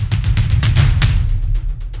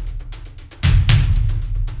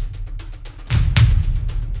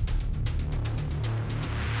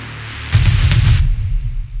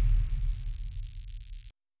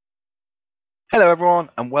Hello, everyone,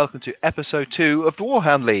 and welcome to episode 2 of the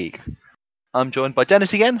Warhound League. I'm joined by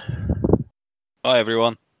Dennis again. Hi,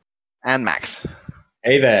 everyone. And Max.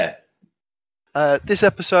 Hey there. This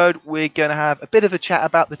episode, we're going to have a bit of a chat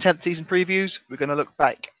about the 10th season previews. We're going to look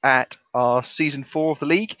back at our season 4 of the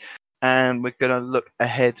league, and we're going to look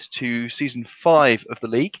ahead to season 5 of the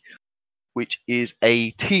league, which is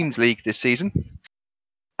a teams league this season.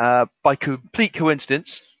 By complete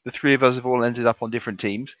coincidence, the three of us have all ended up on different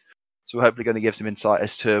teams. So we're hopefully going to give some insight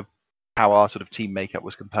as to how our sort of team makeup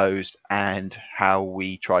was composed and how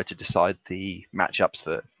we tried to decide the matchups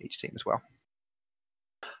for each team as well.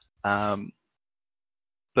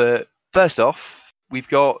 But first off, we've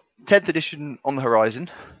got 10th edition on the horizon.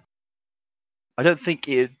 I don't think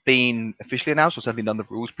it had been officially announced, or certainly none of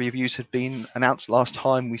the rules previews had been announced last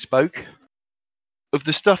time we spoke. Of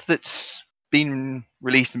the stuff that's been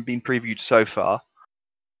released and been previewed so far,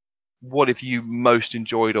 what have you most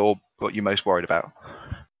enjoyed or got you most worried about?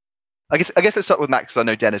 I guess let's start with Max, because I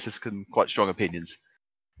know Dennis has some quite strong opinions.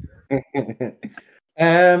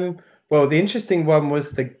 Well, the interesting one was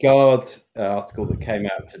the Guard article that came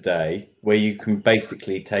out today, where you can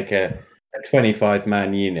basically take a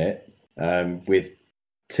 25-man unit with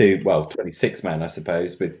 26 man, I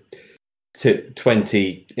suppose, with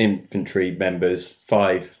 20 infantry members,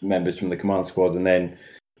 5 members from the command squad, and then,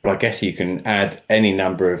 well, I guess you can add any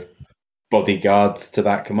number of bodyguards to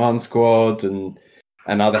that command squad and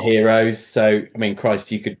other heroes. So, I mean, Christ,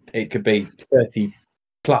 it could be 30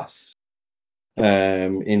 plus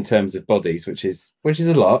in terms of bodies, which is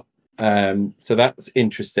a lot. So that's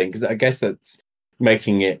interesting, because I guess that's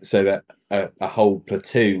making it so that a whole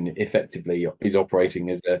platoon effectively is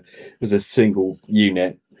operating as a single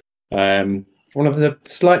unit. One of the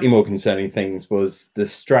slightly more concerning things was the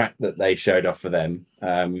strat that they showed off for them,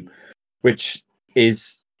 which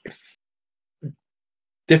is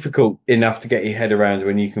difficult enough to get your head around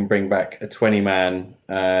when you can bring back a 20-man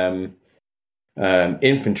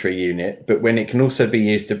infantry unit, but when it can also be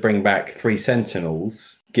used to bring back 3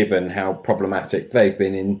 sentinels, given how problematic they've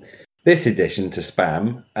been in this edition to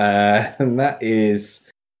spam, and that is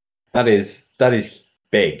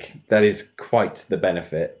big. That is quite the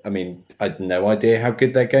benefit. I mean, I had no idea how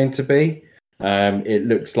good they're going to be. It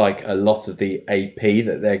looks like a lot of the AP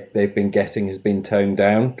that they've been getting has been toned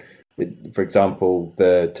down. For example,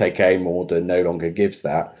 the take aim order no longer gives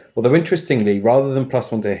that. Although interestingly, rather than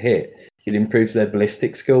 +1 to hit, it improves their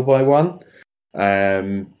ballistic skill by 1.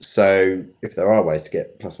 So if there are ways to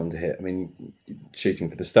get +1 to hit, I mean, shooting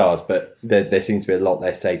for the stars, but there seems to be a lot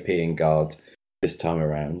less AP in Guard this time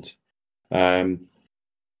around.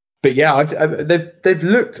 But yeah, they've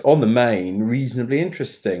looked on the main reasonably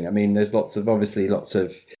interesting. I mean, there's lots of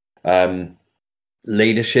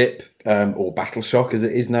leadership or battle shock, as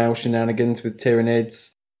it is now, shenanigans with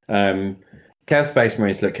Tyranids. Chaos Space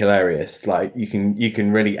Marines look hilarious. Like you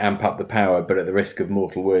can really amp up the power, but at the risk of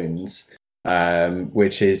mortal wounds,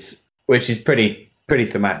 which is pretty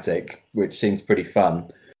thematic, which seems pretty fun.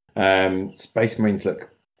 Space Marines look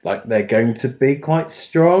like they're going to be quite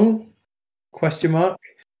strong? ?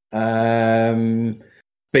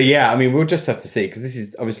 But yeah, I mean, we'll just have to see, because this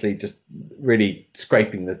is obviously just really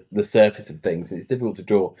scraping the surface of things, and it's difficult to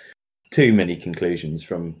draw too many conclusions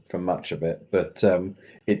from much of it. But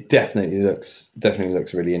it definitely looks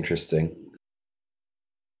really interesting.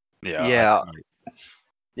 Yeah.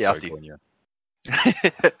 After you.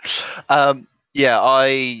 I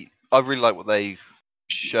really like what they've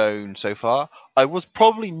shown so far. I was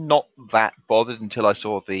probably not that bothered until I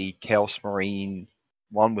saw the Chaos Marine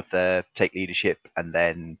one with the take leadership and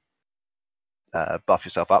then buff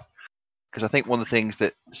yourself up. Because I think one of the things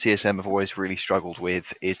that CSM have always really struggled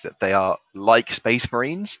with is that they are like Space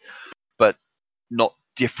Marines, but not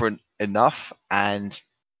different enough. And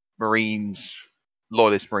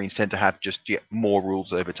Loyalist Marines tend to have just more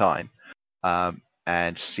rules over time. And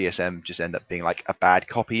CSM just end up being like a bad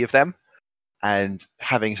copy of them. And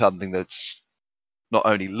having something that's not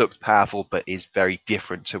only looks powerful, but is very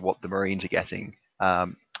different to what the Marines are getting,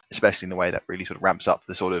 especially in the way that really sort of ramps up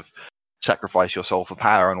the sort of sacrifice your soul for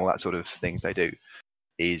power and all that sort of things they do,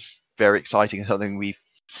 is very exciting, and something we've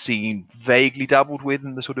seen vaguely dabbled with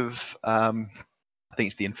in the sort of, I think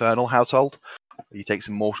it's the Infernal household, where you take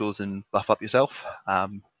some mortals and buff up yourself.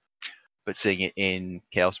 But seeing it in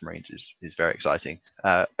Chaos Marines is very exciting.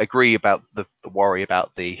 Agree about the worry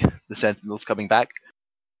about the Sentinels coming back.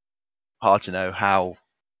 Hard to know how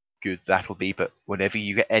good that'll be, but whenever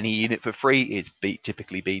you get any unit for free, it's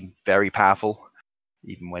typically been very powerful,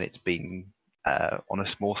 even when it's been on a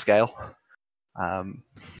small scale. But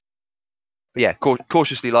yeah,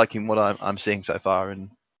 cautiously liking what I'm seeing so far,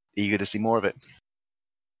 and eager to see more of it.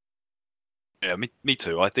 Yeah, me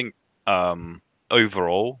too. I think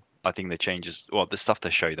overall, I think the changes, well, the stuff they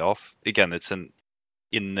showed off, again, it's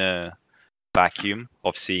in the vacuum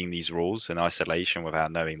of seeing these rules in isolation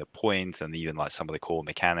without knowing the point and even like some of the core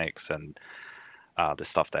mechanics and the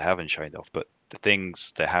stuff they haven't shown off. But the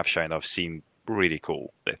things they have shown off seem really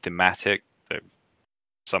cool. They're thematic.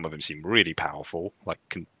 Some of them seem really powerful, like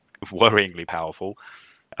worryingly powerful.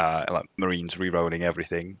 Like Marines re-rolling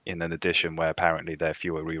everything in an edition where apparently there are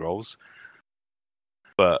fewer re-rolls.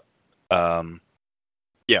 But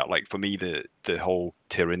yeah, like for me, the whole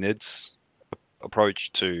Tyranids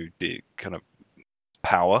approach to the kind of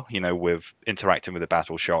power, with interacting with the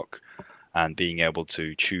battle shock and being able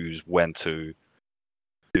to choose when to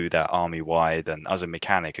do that army wide, and as a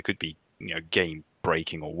mechanic, it could be game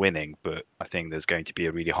breaking or winning, but I think there's going to be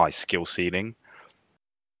a really high skill ceiling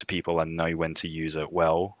to people and know when to use it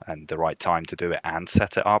well and the right time to do it and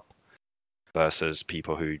set it up versus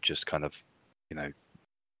people who just kind of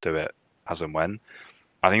do it as and when.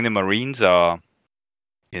 I think the Marines are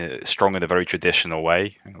strong in a very traditional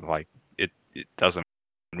way. Like it doesn't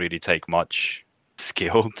really take much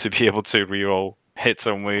skill to be able to reroll hits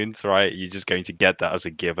and wounds, right? You're just going to get that as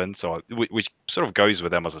a given. So which sort of goes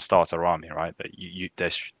with them as a starter army, right? That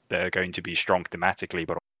they're going to be strong thematically,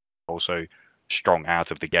 but also strong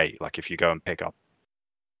out of the gate. Like if you go and pick up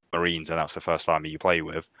Marines and that's the first army you play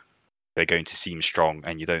with, they're going to seem strong,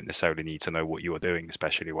 and you don't necessarily need to know what you are doing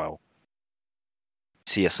especially well.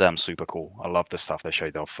 CSM super cool. I love the stuff they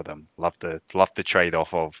showed off for them. Love the trade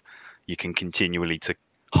off of you can continually to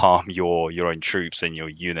harm your own troops and your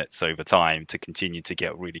units over time to continue to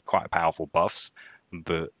get really quite powerful buffs,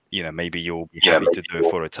 but maybe you'll be happy to do it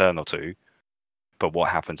for a turn or two. But what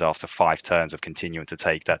happens after 5 turns of continuing to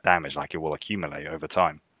take that damage? Like it will accumulate over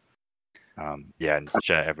time. And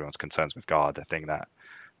share everyone's concerns with Guard. I think that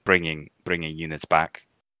bringing units back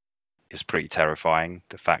is pretty terrifying.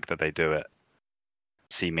 The fact that they do it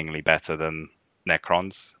seemingly better than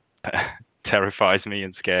Necrons terrifies me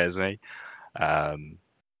and scares me. And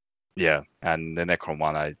the Necron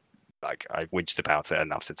one, I whinged about it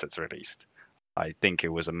enough since it's released. I think it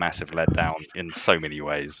was a massive letdown in so many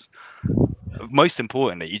ways. Most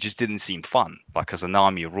importantly, it just didn't seem fun. Like as an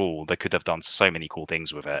army rule, they could have done so many cool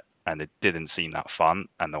things with it, and it didn't seem that fun.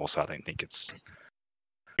 And also, I don't think it's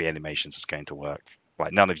reanimations is going to work.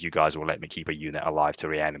 Like none of you guys will let me keep a unit alive to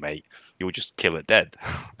reanimate. You'll just kill it dead,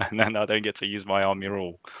 and then I don't get to use my army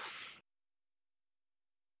rule.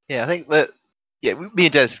 Yeah, I think that me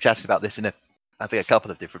and Dennis have chatted about this in I think a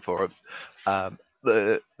couple of different forums.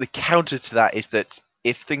 The counter to that is that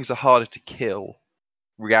if things are harder to kill,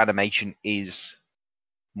 reanimation is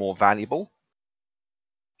more valuable.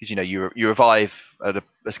 Because you revive a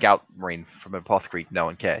scout marine from an apothecary, no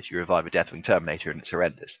one cares. You revive a Deathwing Terminator, and it's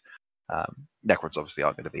horrendous. Necrons obviously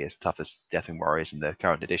aren't going to be as tough as Deathwing Warriors in the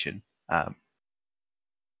current edition.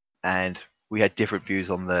 And we had different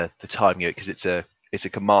views on the timing of it because it's a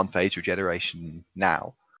command phase regeneration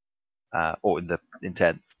now, or in the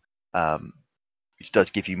intent, which does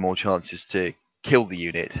give you more chances to kill the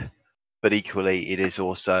unit, but equally it is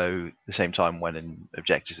also the same time when an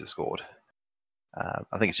objectives are scored.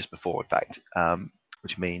 I think it's just before, in fact,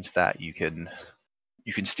 which means that you can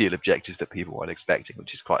steal objectives that people weren't expecting,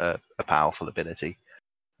 which is quite a powerful ability.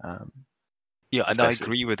 And I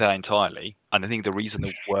agree with that entirely. And I think the reason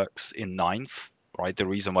it works in 9th, right? The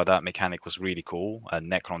reason why that mechanic was really cool,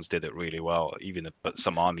 and Necrons did it really well, but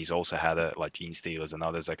some armies also had it, like Gene Stealers and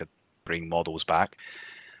others that could bring models back.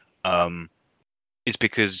 Is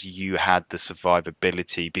because you had the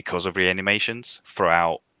survivability because of reanimations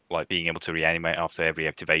throughout, like being able to reanimate after every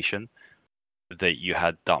activation, that you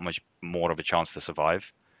had that much more of a chance to survive.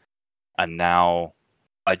 And now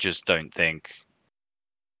I just don't think,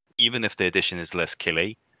 even if the edition is less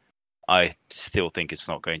killy, I still think it's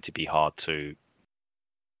not going to be hard to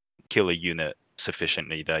kill a unit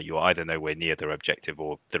sufficiently that you're either nowhere near their objective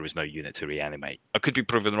or there is no unit to reanimate. I could be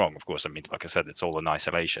proven wrong, of course. I mean, like I said, it's all in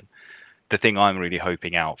isolation. The thing I'm really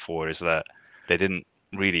hoping out for is that they didn't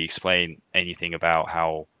really explain anything about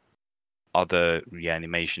how other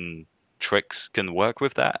reanimation tricks can work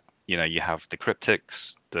with that. You have the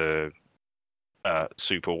cryptics, the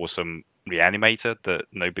super awesome reanimator that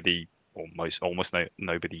almost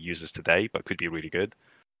nobody uses today, but could be really good.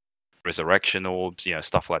 Resurrection orbs,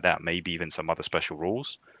 stuff like that. Maybe even some other special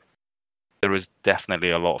rules. There is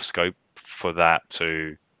definitely a lot of scope for that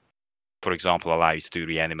to, for example, allow you to do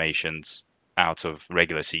reanimations out of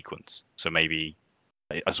regular sequence. So maybe,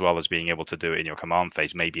 as well as being able to do it in your command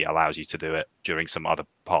phase, maybe it allows you to do it during some other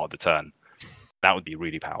part of the turn. That would be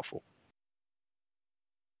really powerful.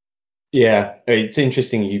 Yeah, it's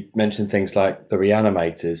interesting you mentioned things like the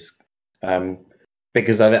reanimators.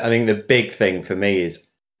 because I think the big thing for me is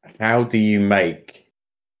how do you make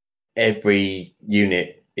every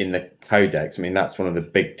unit in the codex? I mean, that's one of the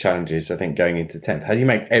big challenges, I think, going into 10th. How do you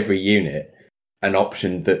make every unit an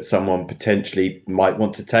option that someone potentially might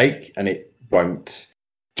want to take, and it won't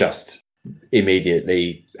just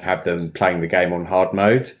immediately have them playing the game on hard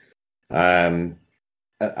mode? And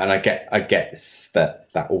I guess that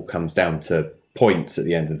all comes down to points at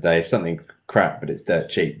the end of the day. If something crap but it's dirt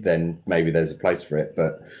cheap, then maybe there's a place for it.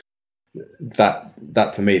 But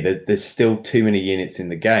that for me, there's still too many units in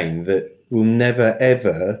the game that will never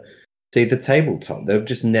ever see the tabletop. They'll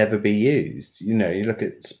just never be used. You look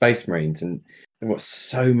at Space Marines, and they've got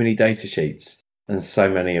so many data sheets, and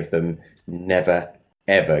so many of them never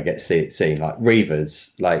ever get seen. Like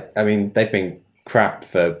Reavers, they've been crap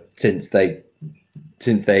since they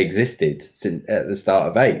existed at the start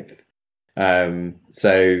of 8th.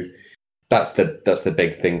 So that's the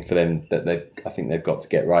big thing for them that I think they've got to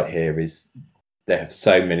get right here, is they have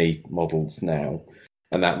so many models now,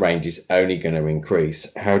 and that range is only going to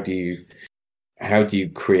increase. How do you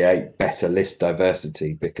create better list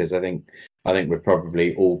diversity? Because I think we're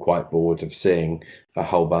probably all quite bored of seeing a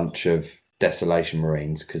whole bunch of Desolation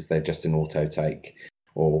Marines because they're just an auto take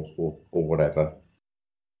or whatever.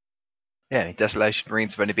 Yeah, Desolation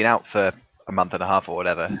Marines have only been out for a month and a half or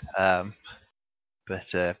whatever.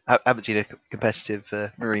 But I haven't seen a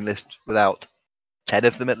competitive Marine list without 10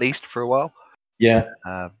 of them at least for a while. Yeah.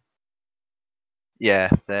 Yeah,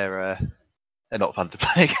 they're not fun to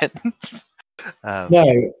play against.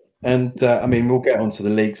 No, and we'll get onto the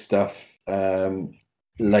league stuff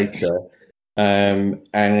later. And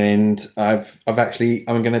I'm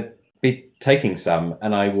going to be taking some,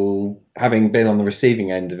 and I will, having been on the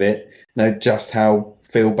receiving end of it, know just how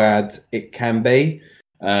feel bad it can be.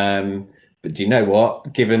 But do you know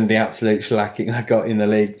what? Given the absolute shellacking I got in the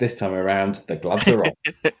league this time around, the gloves are off.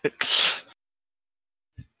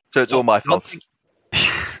 So it's all my fault.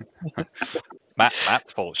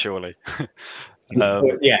 Matt's fault, surely.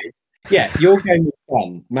 Yeah. Your game was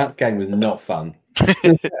fun. Matt's game was not fun.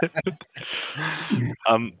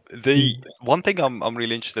 The one thing I'm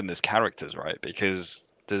really interested in is characters, right? Because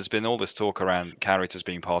there's been all this talk around characters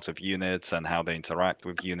being part of units and how they interact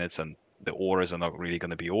with units, and the auras are not really going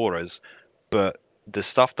to be auras. But the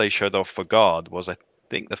stuff they showed off for Guard was, I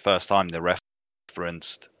think, the first time they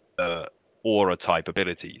referenced aura type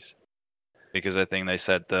abilities, because I think they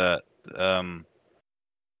said that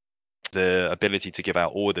the ability to give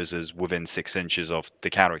out orders is within 6 inches of the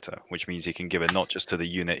character, which means he can give it not just to the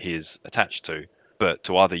unit he's attached to, but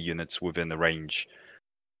to other units within the range,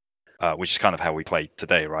 which is kind of how we play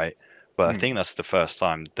today, right? But I think that's the first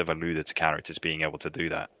time they've alluded to characters being able to do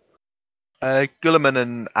that. Guilliman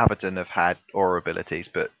and Abaddon have had aura abilities,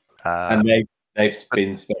 but and they've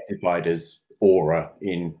been specified as aura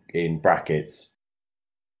in brackets.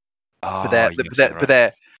 But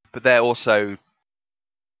they're also,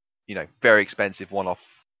 very expensive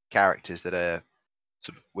one-off characters that are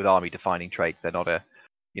sort of with army defining traits. They're not an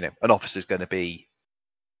officer's going to be,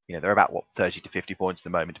 they're about 30 to 50 points at the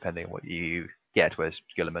moment, depending on what you get. Whereas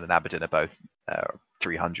Guilliman and Abaddon are both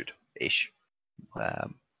 300-ish.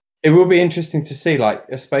 It will be interesting to see, like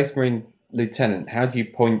a Space Marine lieutenant. How do you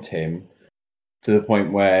point him to the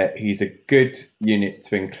point where he's a good unit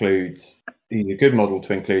to include? He's a good model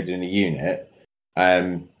to include in a unit,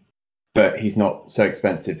 but he's not so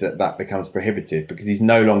expensive that becomes prohibitive, because he's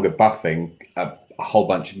no longer buffing a whole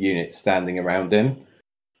bunch of units standing around him.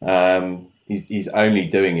 He's only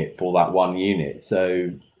doing it for that one unit.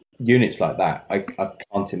 So units like that, I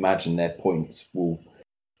can't imagine their points for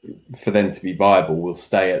them to be viable, will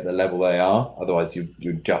stay at the level they are. Otherwise,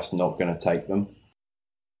 you're just not going to take them.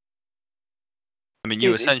 I mean,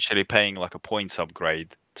 you're essentially paying like a points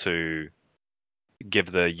upgrade to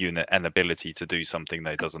give the unit an ability to do something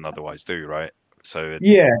they doesn't otherwise do, right? So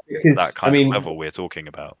it's that kind of level we're talking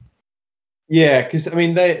about. Yeah, because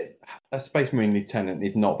a Space Marine lieutenant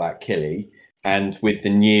is not that killy, and with the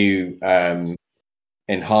new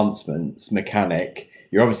enhancements mechanic,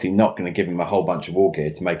 you're obviously not going to give him a whole bunch of war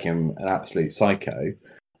gear to make him an absolute psycho.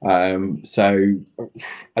 So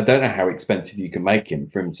I don't know how expensive you can make him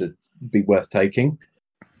for him to be worth taking.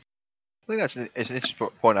 I think it's an interesting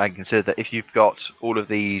point. I can consider that if you've got all of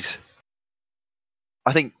these,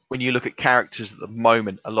 I think when you look at characters at the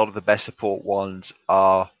moment, a lot of the best support ones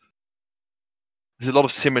are. There's a lot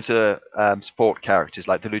of similar to support characters,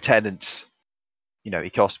 like the lieutenant. He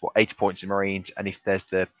costs 80 points in Marines, and if there's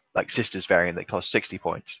the Sisters variant that costs 60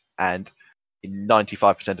 points, and in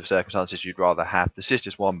 95% of circumstances you'd rather have the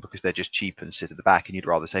Sisters one because they're just cheap and sit at the back, and you'd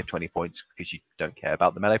rather save 20 points because you don't care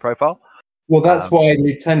about the melee profile. Well, that's why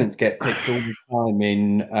lieutenants get picked all the time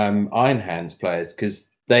in Iron Hands players, because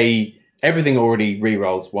everything already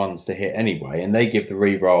rerolls ones to hit anyway, and they give the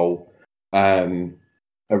reroll a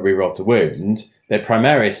reroll to wound. They're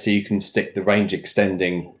Primaris, so you can stick the range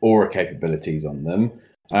extending aura capabilities on them.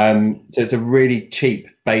 So it's a really cheap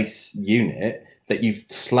base unit that you've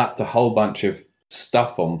slapped a whole bunch of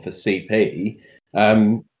stuff on for CP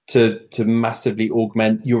to massively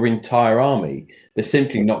augment your entire army. They're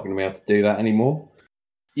simply not going to be able to do that anymore.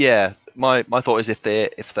 Yeah, my thought is if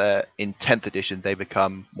they're in 10th edition, they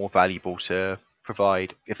become more valuable to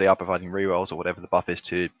provide, if they are providing rerolls or whatever the buff is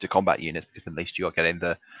to combat units, because at least you are getting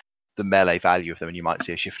the melee value of them, and you might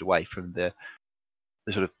see a shift away from the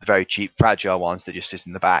sort of very cheap fragile ones that just sit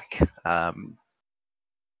in the back.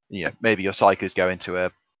 Maybe your psychers go into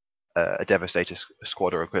a Devastator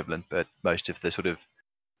squad or equivalent, but most of the sort of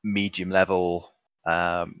medium level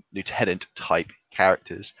lieutenant type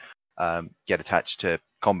characters get attached to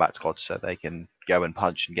combat squads, so they can go and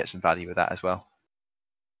punch and get some value with that as well.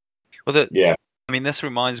 Well, I mean, this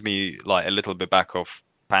reminds me like a little bit back of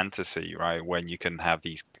fantasy, right? When you can have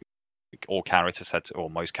these all characters had to, or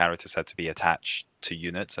most characters had to be attached to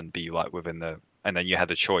units and be like within the, and then you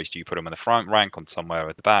had a choice: do you put them in the front rank or somewhere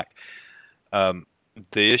at the back?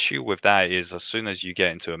 The issue with that is as soon as you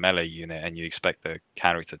get into a melee unit and you expect the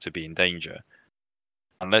character to be in danger,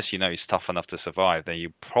 unless you know he's tough enough to survive, then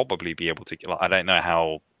you'll probably be able to. Like, I don't know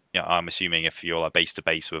how. I'm assuming if you're like base to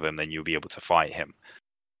base with him, then you'll be able to fight him.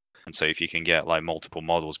 And so if you can get like multiple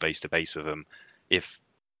models base to base with him, if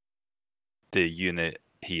the unit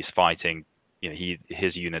he's fighting,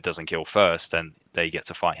 his unit doesn't kill first, then they get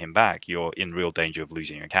to fight him back. You're in real danger of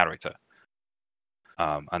losing your character.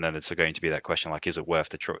 And then it's going to be that question, like, is it worth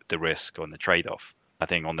the risk on the trade-off? I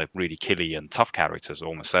think on the really killy and tough characters,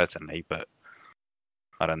 almost certainly, but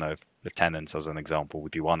I don't know if lieutenants, as an example,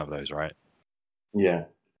 would be one of those, right? Yeah.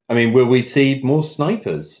 I mean, will we see more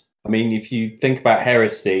snipers? I mean, if you think about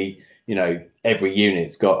Heresy, every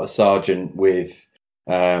unit's got a sergeant with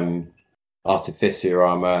artificer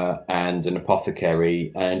armor and an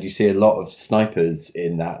apothecary, and you see a lot of snipers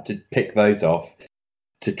in that. To pick those off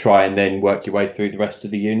to try and then work your way through the rest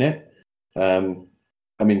of the unit. I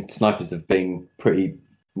mean, snipers have been pretty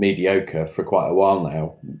mediocre for quite a while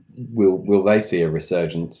now. Will they see a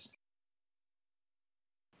resurgence?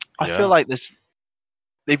 I feel like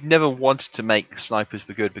they've never wanted to make snipers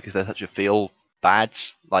for good because they're such a feel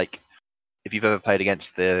bads. Like, if you've ever played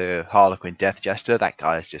against the Harlequin Death Jester, that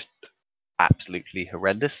guy is just absolutely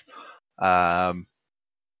horrendous. Mostly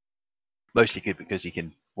good because he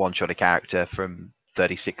can one-shot a character from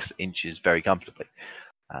 36 inches very comfortably,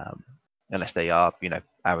 unless they are,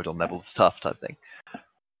 Aradon level tough type thing.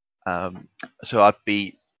 So I'd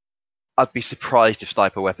be surprised if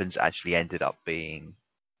sniper weapons actually ended up being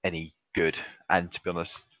any good, and to be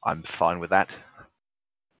honest, I'm fine with that.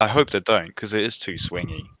 I hope they don't, because it is too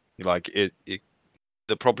swingy. Like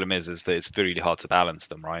the problem is that it's really hard to balance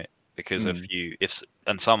them, right? Because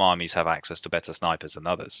and some armies have access to better snipers than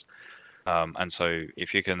others, and so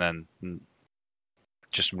if you can then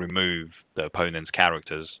just remove the opponent's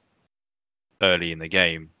characters early in the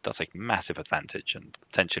game, that's a massive advantage, and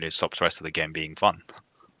potentially it stops the rest of the game being fun.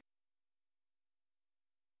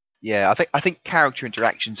 Yeah, I think character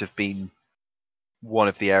interactions have been one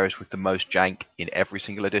of the areas with the most jank in every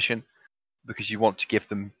single edition, because you want to give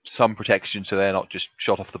them some protection so they're not just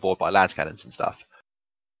shot off the board by lance cannons and stuff.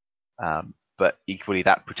 But equally,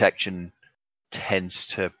 that protection tends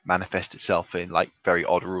to manifest itself in like very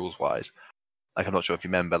odd rules wise. Like, I'm not sure if you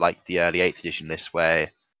remember like the early 8th edition list where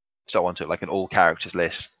someone took like an all characters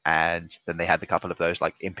list, and then they had a couple of those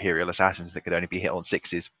like Imperial assassins that could only be hit on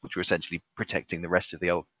 6s, which were essentially protecting the rest of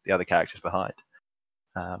the other characters behind.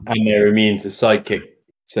 And they're immune to psychic,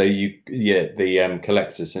 so the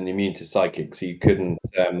Colexus and immune to psychic, so you couldn't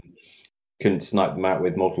snipe them out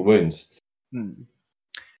with mortal wounds.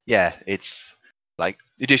 Yeah, it's like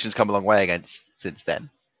editions come a long way since then,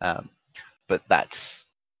 but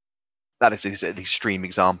that is an extreme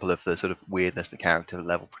example of the sort of weirdness the character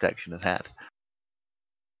level protection has had.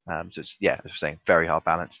 So it's, as I'm saying, very hard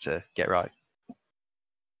balance to get right.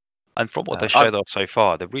 And from what they showed off so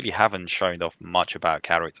far, they really haven't shown off much about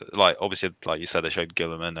characters. Like, obviously, like you said, they showed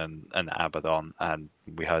Guilliman and Abaddon, and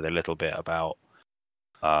we heard a little bit about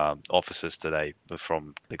officers today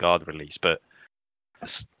from the Guard release. But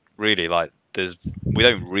it's really like we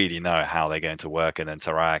don't really know how they're going to work and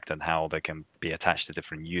interact, and how they can be attached to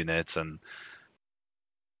different units, and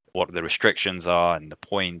what the restrictions are, and the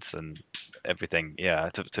points, and everything. Yeah,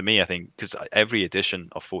 to me, I think because every edition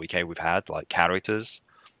of 40k we've had, like, characters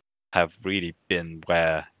have really been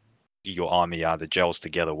where your army either gels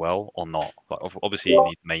together well or not. Like, obviously, you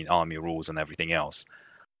need main army rules and everything else,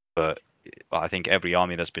 but I think every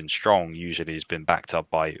army that's been strong usually has been backed up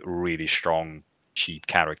by really strong, cheap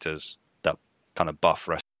characters that kind of buff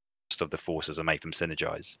rest of the forces and make them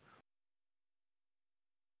synergize.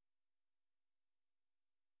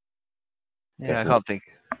 Yeah, I can't think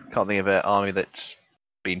of an army that's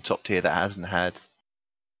been top tier that hasn't had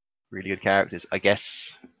really good characters. I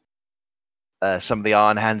guess some of the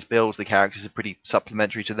Iron Hands builds, the characters are pretty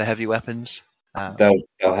supplementary to the heavy weapons. They'll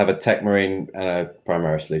have a Tech Marine and a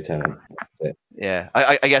Primaris Lieutenant. That's it. Yeah,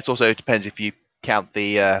 I guess also it depends if you count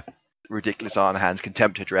the ridiculous Iron Hands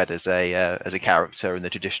Contemptor Dread as a character in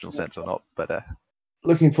the traditional sense or not. But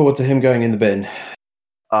Looking forward to him going in the bin.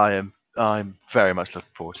 I'm very much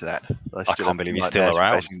looking forward to that. I can't believe he's still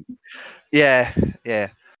around. Yeah.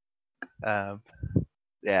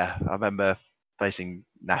 Yeah, I remember facing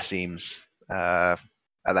Nassim's at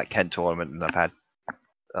that Kent tournament, and I've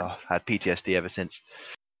had PTSD ever since.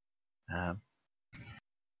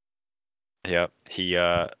 Yeah, he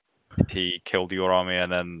killed your army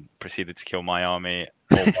and then proceeded to kill my army,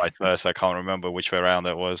 or vice versa. I can't remember which way around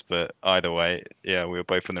it was, but either way, yeah, we were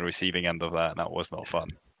both on the receiving end of that, and that was not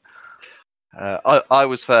fun. I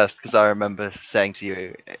was first because I remember saying to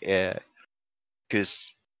you,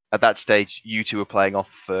 because at that stage you two were playing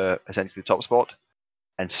off for essentially the top spot,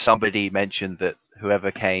 and somebody mentioned that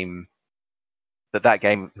whoever finished that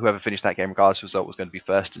game, regardless of result, was going to be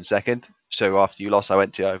first and second. So after you lost, I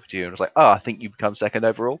went over to you and was like, "Oh, I think you become second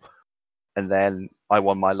overall." And then I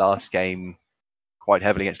won my last game quite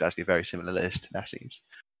heavily against actually a very similar list, Nassim's.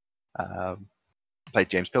 Played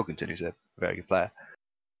James Pilkington, who's a very good player,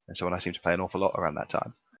 and someone I seem to play an awful lot around that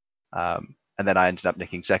time. And then I ended up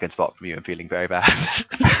nicking second spot from you and feeling very bad.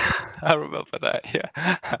 I remember that. Yeah,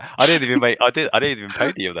 I didn't even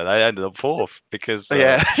podium then. I ended up fourth because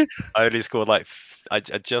Yeah. I only scored like I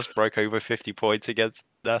just broke over 50 points against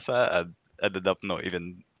NASA and ended up not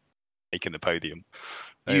even making the podium.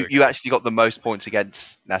 You actually got the most points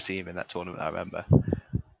against Nassim in that tournament, I remember.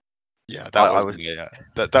 Yeah,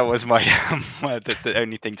 that was my, the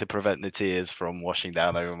only thing to prevent the tears from washing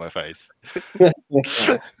down over my face.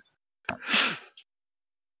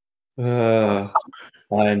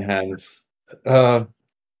 Iron Hands. I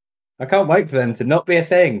can't wait for them to not be a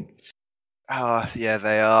thing. Oh, yeah,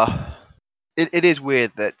 they are. It is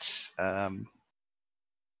weird that,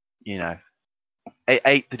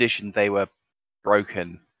 8th edition, they were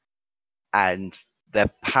broken, and their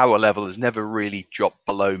power level has never really dropped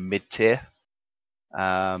below mid-tier.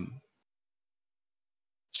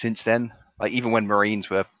 Since then, like even when Marines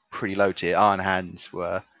were pretty low tier, Iron Hands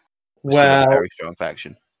were still a very strong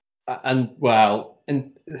faction. And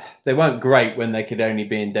they weren't great when they could only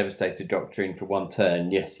be in Devastator Doctrine for one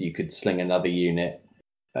turn. Yes, you could sling another unit,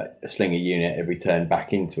 sling a unit every turn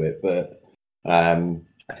back into it, but I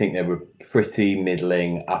think they were pretty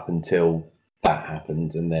middling up until that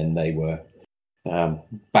happened, and then they were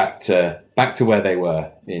back to where they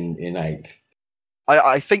were in 8th.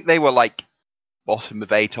 I think they were like bottom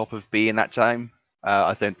of A, top of B in that time.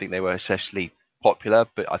 I don't think they were especially popular,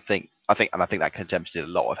 but I think that Contemptor did a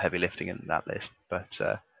lot of heavy lifting in that list. But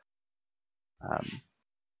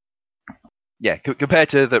compared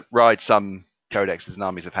to the ride some codexes and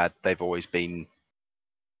armies have had, they've always been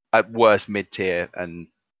at worst mid-tier and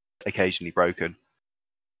occasionally broken.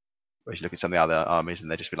 Whereas you look at some of the other armies and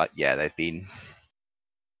they just be like, yeah, they've been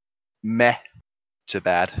meh to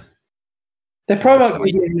bad. Their Primarch doesn't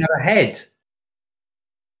even have a head.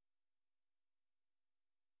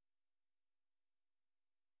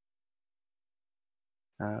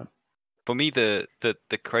 For me, the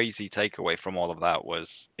crazy takeaway from all of that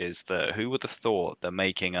is that who would have thought that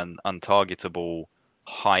making an untargetable,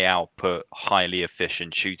 high output, highly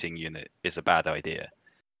efficient shooting unit is a bad idea?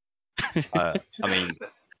 I mean,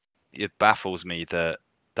 it baffles me that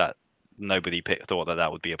nobody thought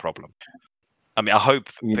that would be a problem. I mean, I hope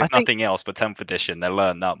if nothing else, but 10th edition, they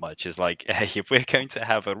learned that much. Is like, hey, if we're going to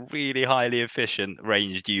have a really highly efficient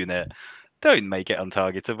ranged unit, don't make it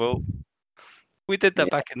untargetable. We did that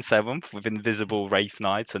back in 7th with Invisible Wraith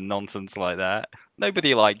Knights and nonsense like that.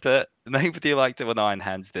 Nobody liked it. Nobody liked it when Iron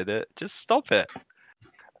Hands did it. Just stop it.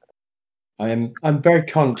 I'm very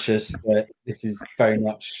conscious that this is very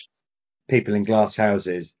much people in glass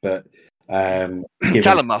houses, but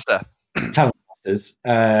Talent Master. Talent Masters.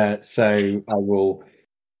 So I will.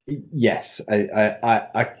 Yes,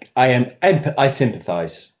 I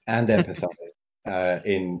sympathise and empathise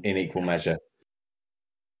in equal measure.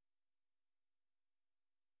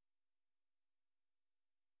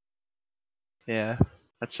 Yeah,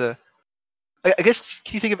 that's I guess.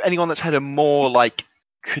 Can you think of anyone that's had a more like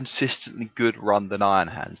consistently good run than Iron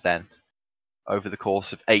Hands then over the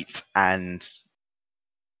course of 8th and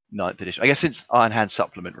 9th edition. I guess since Iron Hands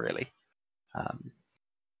supplement, really.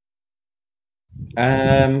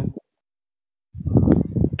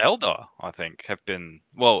 Eldar, I think, have been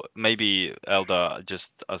maybe Eldar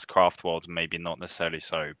just as craft worlds, maybe not necessarily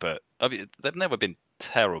so, but I mean, they've never been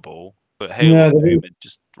terrible. But Halo No, and Doom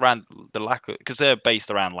just ran the lack of, because they're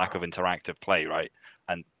based around lack of interactive play, right?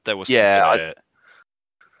 And they was pretty good at it.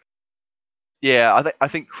 Yeah, I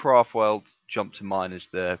think Craft World jumped to mind as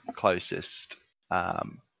the closest.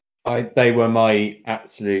 They were my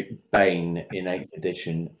absolute bane in 8th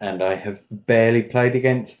edition, and I have barely played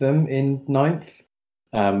against them in 9th,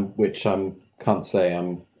 which I can't say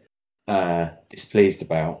I'm displeased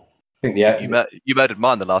about. I think you murdered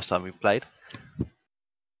mine the last time we played.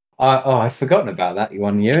 I'd forgotten about that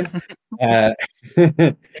one, Ewan.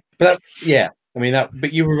 But yeah, I mean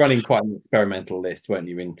but you were running quite an experimental list, weren't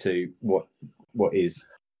you, into what is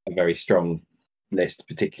a very strong list,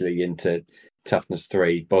 particularly into toughness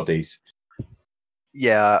 3 bodies.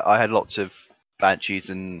 Yeah, I had lots of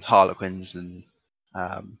Banshees and Harlequins and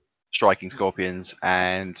Striking Scorpions,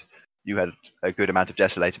 and you had a good amount of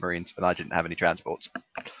Desolator Marines, and I didn't have any transports.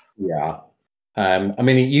 Yeah. I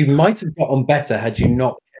mean, you might have got on better had you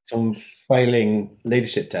not kept on failing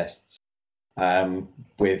leadership tests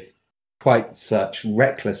with quite such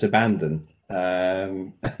reckless abandon.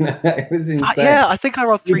 It was insane. Yeah, I think I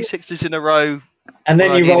rolled 3 6s in a row. And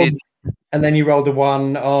then you rolled a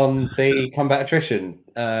 1 on the combat attrition.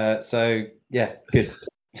 So yeah, good.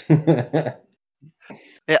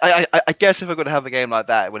 Yeah, I guess if I'm going to have a game like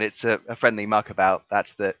that when it's a friendly muckabout,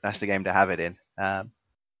 that's the game to have it in.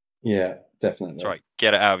 Yeah, definitely. That's right.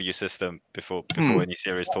 Get it out of your system before any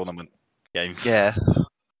serious tournament games. Yeah.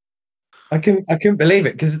 I couldn't believe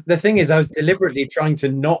it, because the thing is, I was deliberately trying to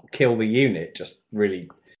not kill the unit, just really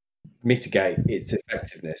mitigate its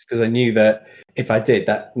effectiveness, because I knew that if I did,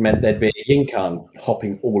 that meant there'd be a Yinkan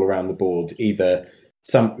hopping all around the board, either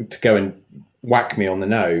to go and whack me on the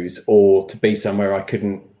nose or to be somewhere I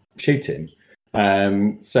couldn't shoot him.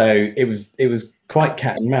 So it was quite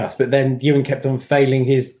cat and mouse. But then Ewan kept on failing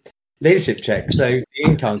his leadership check, so the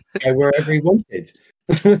Yinkan could go wherever he wanted.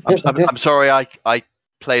 I'm sorry, I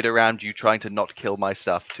played around you trying to not kill my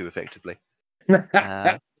stuff too effectively.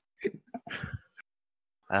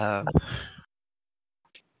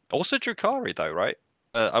 Also Drukhari though, right?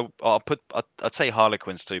 I'd say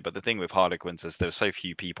Harlequins too, but the thing with Harlequins is there's so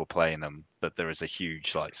few people playing them that there is a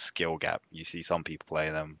huge skill gap. You see some people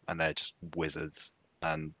playing them and they're just wizards,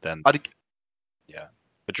 and then but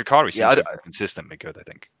Drukhari seems to be consistently good, I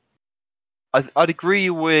think. I'd agree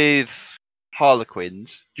with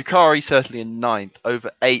Harlequins. Drukhari certainly in 9th.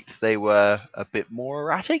 Over 8th they were a bit more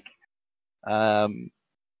erratic. It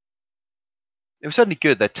was certainly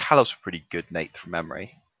good. Their Talos were pretty good in 8th from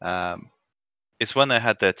memory. It's when they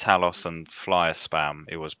had their Talos and Flyer spam,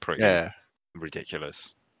 it was pretty ridiculous.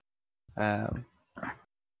 Eldari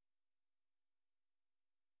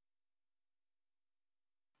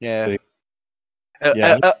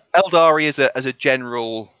as a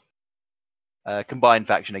general combined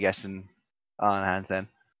faction, I guess, in Iron Hands then.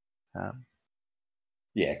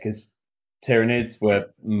 Yeah, because Tyranids were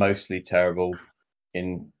mostly terrible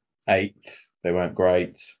in 8th. They weren't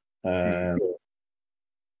great.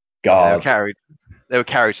 Guard. They were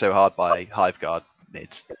carried so hard by Hive Guard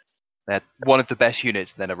Nids. They had one of the best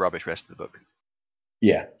units, and then a rubbish rest of the book.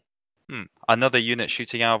 Yeah. Another unit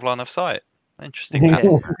shooting out of line of sight. Interesting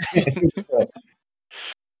pattern.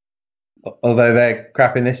 Although they're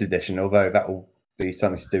crap in this edition, although that will be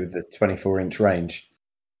something to do with the 24-inch range.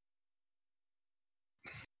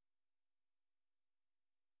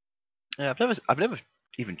 Yeah, I've never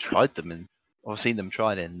even tried them or seen them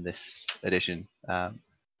tried in this edition.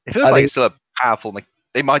 It feels like it's still a powerful.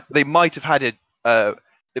 They might have had it.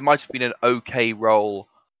 It might have been an okay roll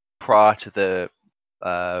prior to the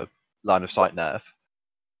line of sight nerf,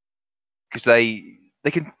 because they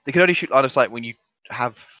can only shoot line of sight when you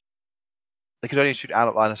have. They can only shoot out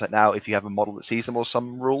of line of sight now if you have a model that sees them or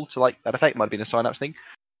some rule to that effect. It might have been a synapse thing,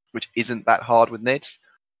 which isn't that hard with Nids.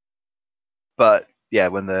 But yeah,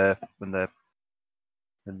 when the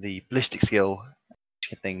ballistic skill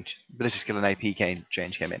and AP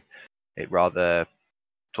change came in, it rather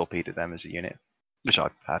torpedoed them as a unit, which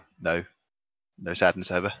I had no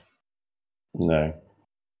sadness over. No.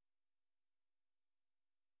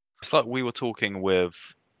 It's like we were talking with,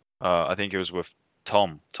 I think it was with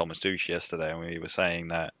Thomas Douche yesterday, and we were saying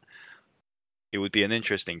that it would be an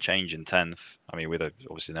interesting change in 10th. I mean, we have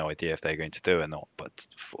obviously no idea if they're going to do it or not, but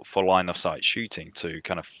for line of sight shooting to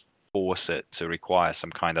kind of force it to require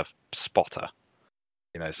some kind of spotter.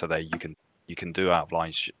 so that you can do out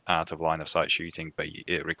of line of sight shooting, but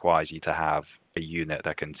it requires you to have a unit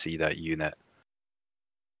that can see that unit.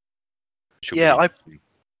 Yeah,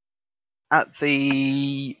 at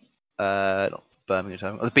the not Birmingham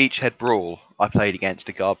time, at the Beachhead Brawl, I played against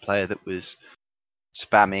a guard player that was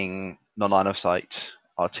spamming non-line of sight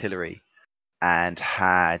artillery and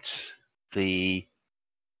had the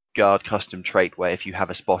guard custom trait where if you have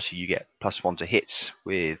a spotter, you get +1 to hits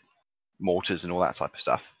with mortars and all that type of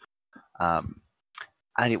stuff. And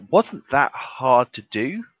it wasn't that hard to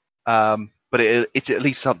do, but it's at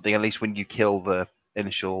least something. At least when you kill the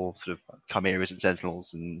initial sort of chimeras and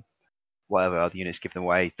sentinels and whatever other units give them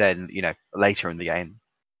away, then later in the game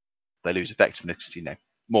they lose effectiveness.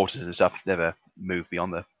 Mortars and stuff never move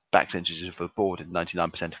beyond the back edges of the board in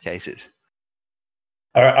 99% of cases.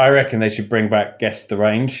 I reckon they should bring back guess the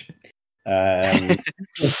range for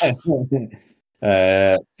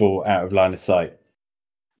out of line of sight.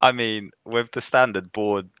 I mean, with the standard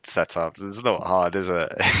board setups, it's not hard, is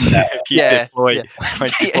it? If you deploy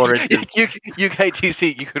 24 inches.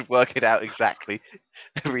 UK2C, you could work it out exactly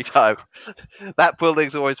every time. That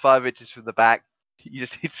building's always 5 inches from the back. You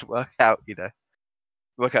just need to work out the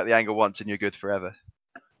angle once, and you're good forever.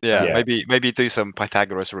 Yeah. Maybe do some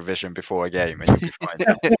Pythagoras revision before a game, and you'll be fine.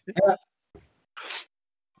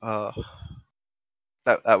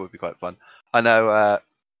 That would be quite fun. I know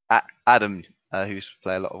Adam, who's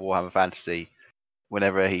played a lot of Warhammer Fantasy,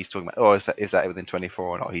 whenever he's talking about, is that within 24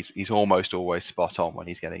 or not, he's almost always spot on when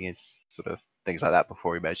he's getting his sort of things like that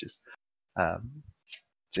before he measures. So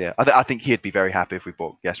yeah, I think he'd be very happy if we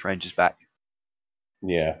brought guest rangers back.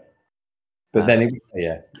 Yeah, but then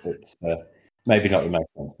it's maybe not the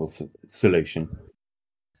most sensible solution.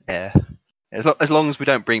 Yeah, as long as we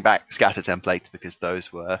don't bring back scatter templates, because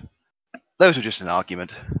those were just an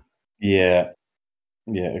argument. Yeah,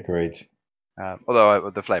 agreed.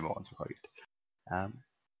 Although the Flamer ones were quite good.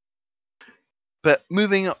 But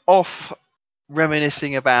moving off,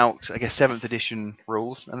 reminiscing about, I guess, 7th edition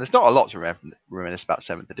rules, and there's not a lot to reminisce about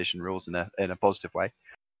 7th edition rules in a positive way.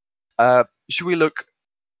 Should we look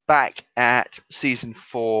back at Season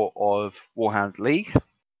 4 of Warhound League?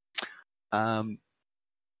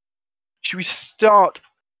 Should we start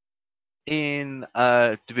in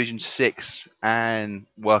Division 6 and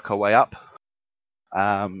work our way up?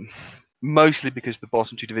 Mostly because the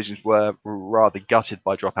bottom 2 divisions were rather gutted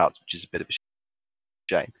by dropouts, which is a bit of a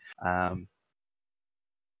shame.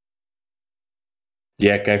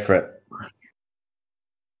 Yeah, go for it.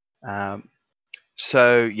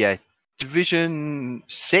 So yeah, Division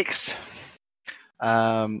 6.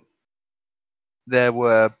 There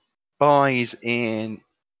were buys in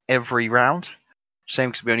every round.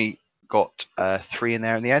 Same because we only got 3 in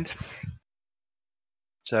there in the end.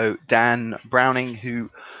 So Dan Browning,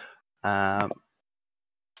 who won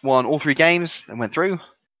all 3 games and went through.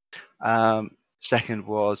 Second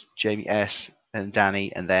was Jamie S. and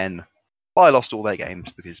Danny, and then I lost all their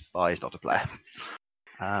games because Bai is not a player.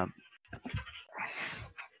 I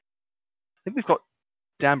think we've got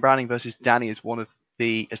Dan Browning versus Danny as one of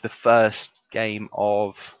the first games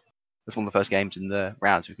in the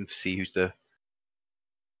round, so we can see who's the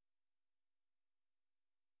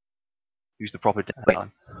proper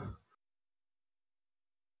Dan.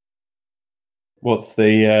 What's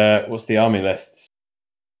the army lists?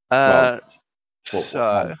 So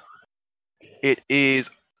it is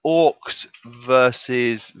Orcs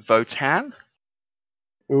versus Votann.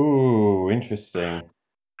 Ooh, interesting.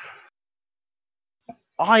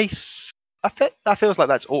 That feels like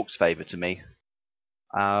that's Orcs' favour to me.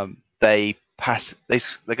 They're going to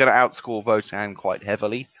outscore Votann quite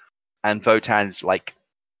heavily, and Votann's like,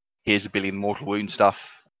 here's a billion mortal wound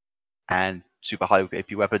stuff and super high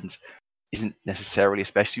AP weapons isn't necessarily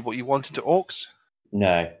especially what you want into Orcs.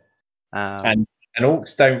 No. And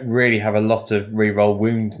Orcs don't really have a lot of reroll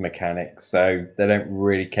wound mechanics, so they don't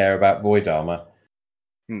really care about void armor.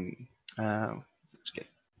 I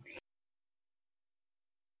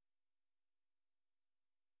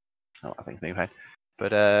think okay.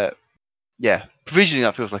 But yeah, provisionally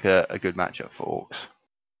that feels like a good matchup for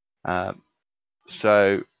Orcs.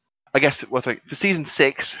 So I guess for Season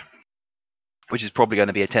 6, which is probably going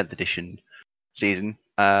to be a 10th edition season,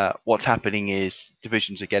 what's happening is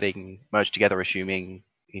divisions are getting merged together, assuming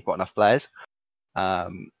you've got enough players.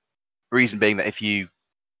 Reason being that if you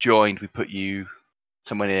joined, we put you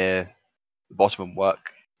somewhere near the bottom and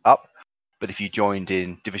work up. But if you joined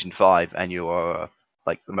in Division 5 and you are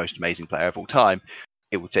like the most amazing player of all time,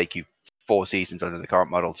 it will take you 4 seasons under the current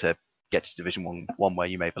model to get to Division 1 where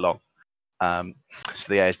you may belong. So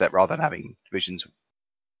the idea is that rather than having divisions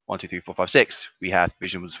 1, 2, 3, 4, 5, 6, we have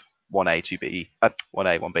divisions 1A, 2B,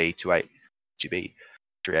 1A, 1B, 2A, 2B,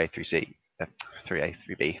 3A, 3C, 3A,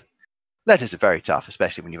 3B. Letters are very tough,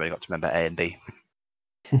 especially when you've only got to remember A and B.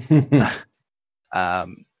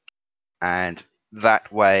 And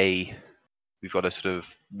that way, we've got a sort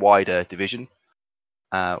of wider division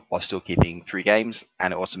while still keeping 3 games.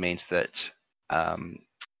 And it also means that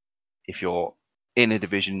if you're in a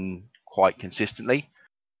division quite consistently,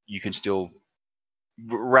 you can still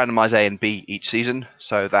randomize A and B each season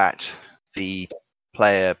so that the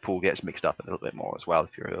player pool gets mixed up a little bit more as well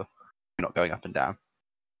if you're not going up and down.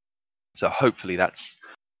 So hopefully that's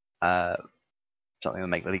something that'll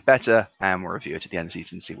make the league better, and we'll review it at the end of the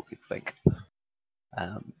season and see what people think.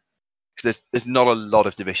 Because there's not a lot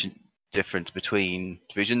of difference between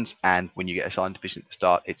divisions, and when you get assigned division at the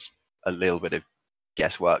start, it's a little bit of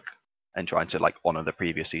guesswork and trying to like honor the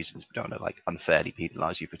previous seasons. We don't want to like unfairly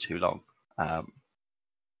penalize you for too long.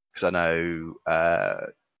 Because I know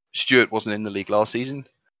Stuart wasn't in the league last season,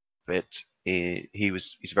 but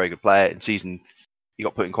he's a very good player. He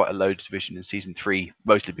got put in quite a low division in season 3,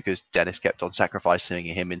 mostly because Dennis kept on sacrificing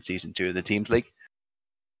him in season 2 of the teams league.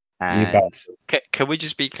 And can we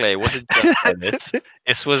just be clear? It wasn't just Dennis.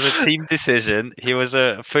 This was a team decision. He was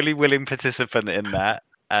a fully willing participant in that,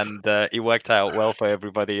 and it worked out well for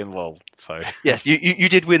everybody involved. So yes, you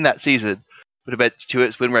did win that season, but I bet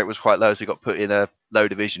Stuart's win rate was quite low, so he got put in a low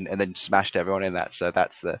division and then smashed everyone in that. So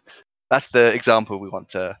that's the example we want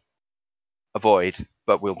to avoid,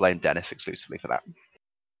 but we'll blame Dennis exclusively for that.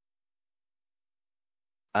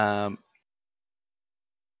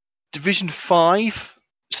 Division 5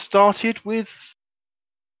 started with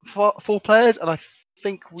 4 players, and I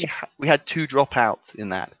think we had 2 dropouts in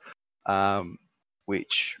that,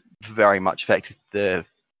 which very much affected the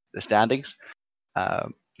standings,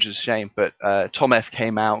 which is a shame. But Tom F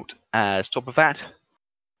came out as top of that,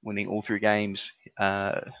 winning all 3 games.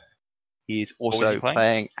 He is also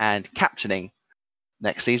playing and captaining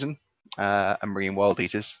next season, and Marine World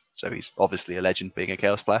Eaters. So he's obviously a legend, being a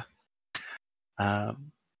Chaos player.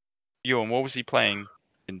 Ewan, what was he playing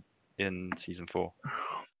in season 4?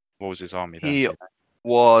 What was his army then? He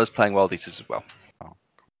was playing World Eaters as well.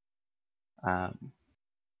 Oh.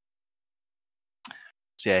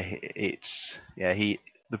 So yeah,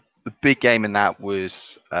 the big game in that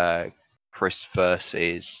was Chris O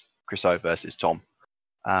versus Tom,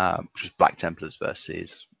 which was Black Templars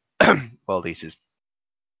versus World Eaters,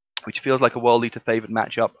 which feels like a World Eater favored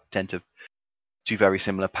matchup. Tend to do very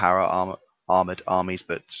similar power armored armies,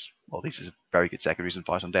 but World Eaters are very good secondaries and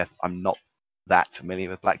fight on death. I'm not that familiar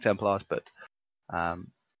with Black Templars, but that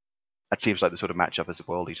seems like the sort of matchup as a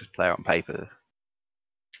World Eaters player on paper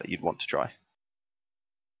that you'd want to try.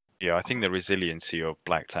 Yeah, I think the resiliency of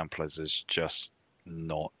Black Templars is just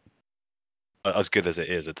not as good as it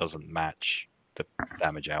is. It doesn't match the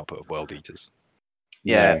damage output of World Eaters.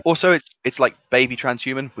 Yeah. Also, it's like baby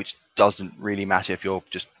transhuman, which doesn't really matter if you're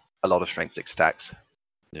just a lot of strength 6 attacks.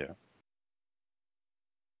 Yeah.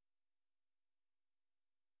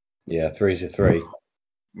 Yeah, 3-3.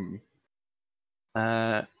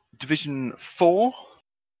 Division 4,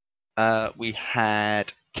 we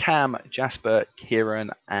had Cam, Jasper,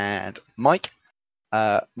 Kieran, and Mike.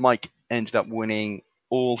 Mike ended up winning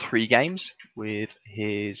all 3 games with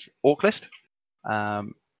his Orc list.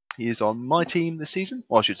 He is on my team this season.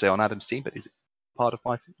 Well, I should say on Adam's team, but he's part of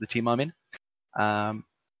the team I'm in. Had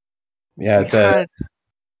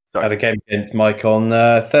a game against Mike on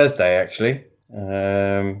Thursday, actually,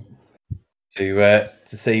 to see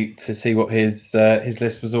what his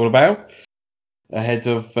list was all about ahead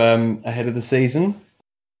of the season.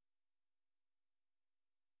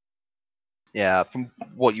 Yeah, from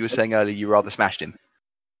what you were saying earlier, you rather smashed him.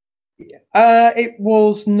 It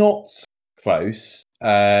was not close.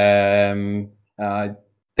 I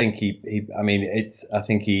think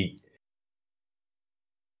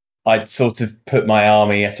I'd sort of put my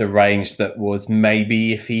army at a range that was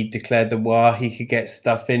maybe if he declared the war, he could get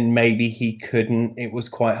stuff in. Maybe he couldn't. It was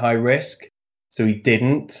quite high risk, so he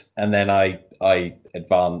didn't. And then I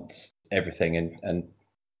advanced everything and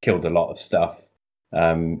killed a lot of stuff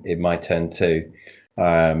in my turn too,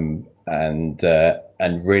 and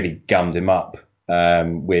really gummed him up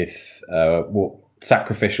with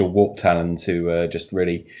sacrificial warp talons who just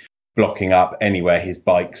really blocking up anywhere his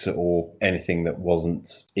bikes or anything that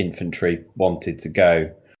wasn't infantry wanted to go.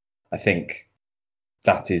 I think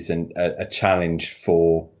that is a challenge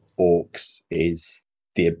for orcs.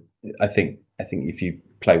 I think if you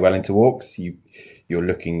play well into orcs, you're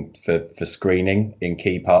looking for screening in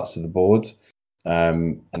key parts of the board,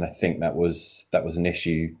 and I think that was an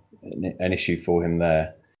issue for him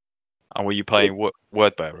there. And were you playing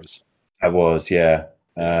word bearers? I was, yeah.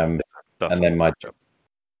 And That's then my matchup.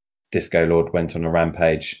 Disco Lord went on a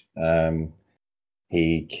rampage.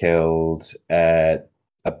 He killed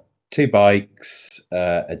 2 bikes,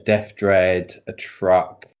 a Death Dread, a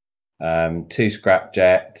truck, 2 scrap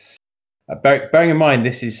jets. Bearing in mind,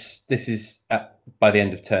 this is by the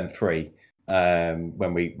end of turn 3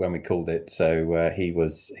 when we called it. So he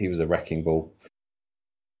was a wrecking ball.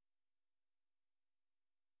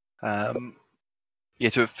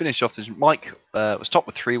 To finish off this, Mike was top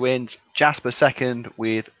with 3 wins. Jasper second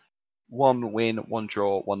with 1 win, 1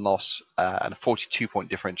 draw, 1 loss, and a 42-point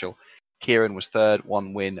differential. Kieran was third,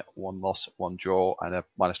 1 win, 1 loss, 1 draw, and a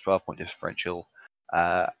minus 12-point differential.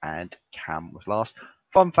 And Cam was last.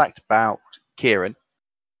 Fun fact about Kieran: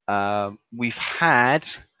 we've had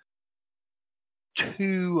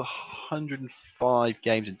 205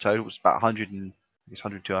 games in total. It's about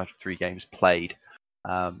 103 games played,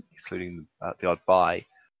 excluding the odd bye.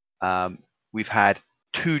 We've had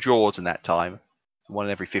 2 draws in that time, 1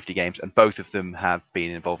 in every 50 games, and both of them have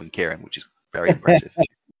been involving Kieran, which is very impressive.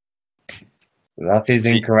 That is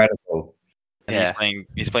incredible. And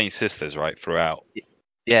he's playing sisters right throughout.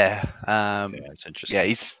 Yeah. It's interesting. Yeah,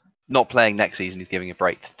 he's not playing next season. He's giving a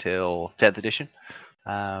break till 10th edition.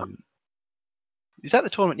 He's at the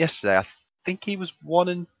tournament yesterday. I think he was 1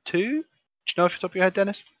 and 2. Do you know off the top of your head,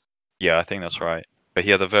 Dennis? Yeah, I think that's right. But he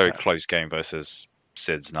had a very close game versus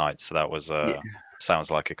Sid's Knight, so that was sounds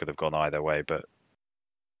like it could have gone either way. But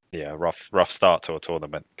yeah, rough start to a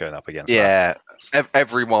tournament going up against that. Yeah,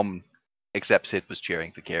 everyone except Sid was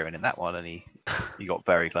cheering for Kieran in that one, and he got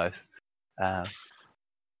very close.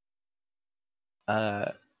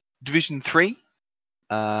 Division 3,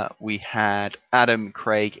 we had Adam,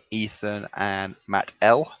 Craig, Ethan, and Matt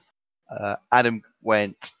L. Adam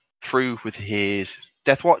went through with his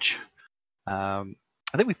Deathwatch. I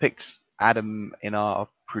think we picked Adam in our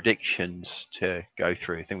predictions to go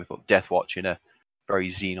through. I think we thought Deathwatch in a very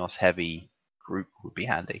Xenos heavy group would be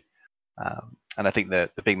handy. And I think the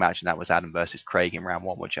big match in that was Adam versus Craig in round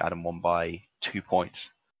 1, which Adam won by 2 points.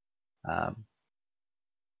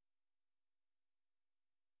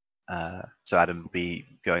 So Adam will be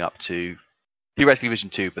going up to theoretically Division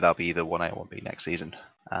 2, but that'll be either 1A or 1B next season.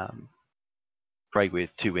 Craig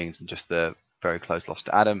with 2 wins and just the very close loss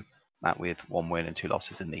to Adam. Matt with 1 win and 2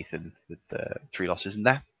 losses, and Ethan with 3 losses in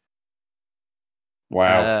there.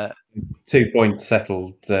 Wow. 2 points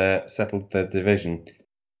settled the division.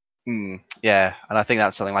 Yeah, and I think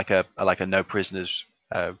that's something like a no prisoners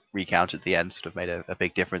recount at the end sort of made a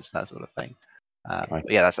big difference and that sort of thing. Right.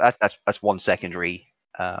 Yeah, that's one secondary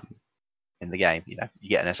in the game. You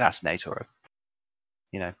get an assassinate or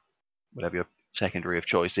whatever your secondary of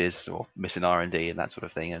choice is, or missing R&D and that sort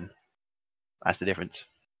of thing, and that's the difference.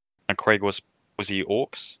 And Craig was he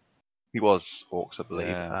Orcs? He was Orcs, I believe.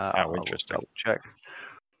 How interesting. I'll check.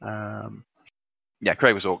 Yeah,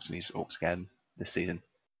 Craig was Orcs, and he's Orcs again this season.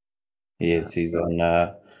 He is. He's on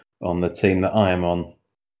the team that I am on.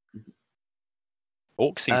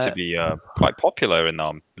 Orcs seem to be quite popular in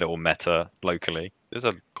our little meta locally. There's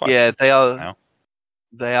they are. Now.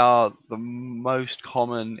 They are the most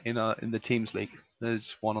common in the teams league.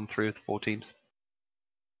 There's 1 on 3 of the 4 teams.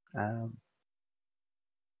 Then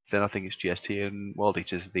I think it's GST and World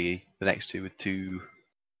Eaters the next 2 with two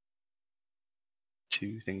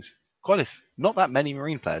things. Not that many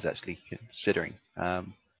Marine players actually, considering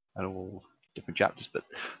and all different chapters. But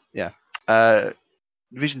yeah,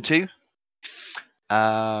 Division 2.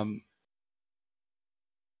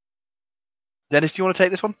 Dennis, do you want to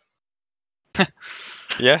take this one?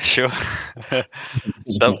 Yeah, sure.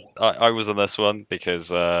 I was on this one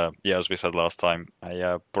because, as we said last time,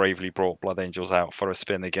 I bravely brought Blood Angels out for a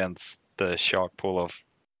spin against the shark pool of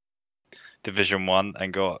Division 1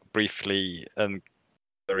 and got briefly and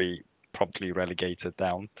very promptly relegated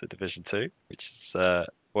down to Division 2, which is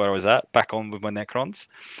where I was at, back on with my Necrons.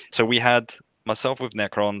 So we had myself with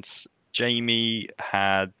Necrons, Jamie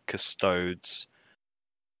had Custodes,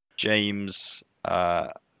 James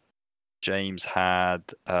had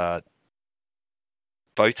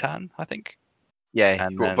Votan, I think. Yeah,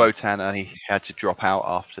 he brought Votan and he had to drop out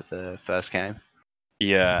after the first game.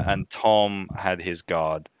 Yeah, and Tom had his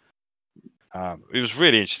guard. It was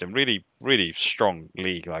really interesting, really, really strong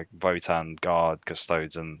league, like Votan, guard,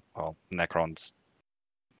 Custodes, and Necrons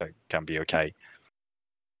can be okay.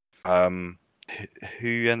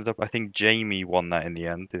 Who ended up? I think Jamie won that in the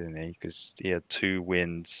end, didn't he? Because he had 2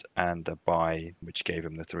 wins and a bye, which gave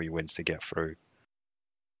him the 3 wins to get through.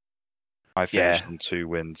 I finished on 2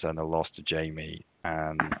 wins and a loss to Jamie,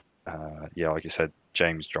 and like you said,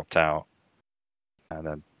 James dropped out, and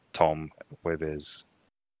then Tom with his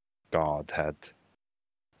guard had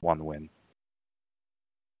 1 win.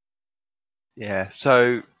 Yeah.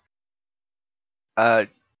 So, do you want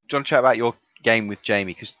to chat about your game with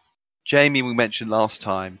Jamie? Because Jamie, we mentioned last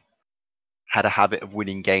time, had a habit of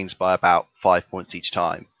winning games by about 5 points each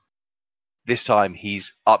time. This time,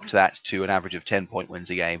 he's up to that to an average of 10-point wins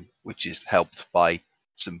a game, which is helped by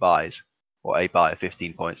some buys, or a buy of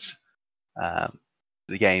 15 points.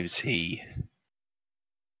 The games he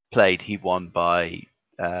played, he won by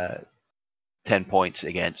 10 points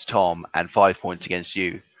against Tom and 5 points against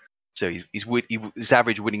you. So his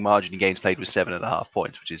average winning margin in games played was 7.5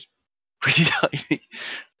 points, which is pretty tiny.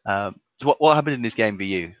 So what happened in this game for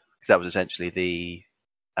you? Because that was essentially the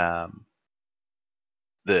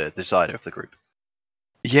decider of the group.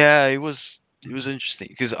 Yeah, it was interesting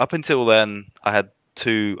because up until then I had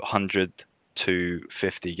 200 to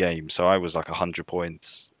 50 games, so I was like 100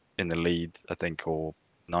 points in the lead, I think, or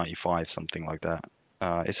 95, something like that.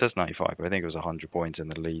 It says 95, but I think it was 100 points in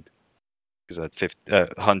the lead because I had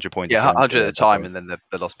 100 point Yeah, 100 at the differential. time, and then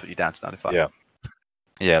the loss put you down to 95.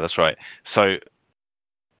 Yeah, that's right. So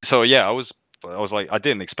yeah, I was like, I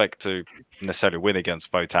didn't expect to necessarily win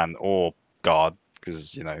against Votann or Guard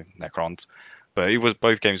because Necrons, but it was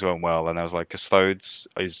both games went well, and I was like, Custodes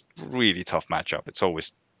is really tough matchup. It's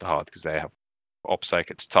always hard because they have OPSEC.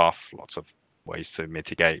 It's tough, lots of ways to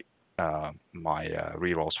mitigate my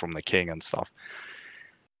rerolls from the king and stuff.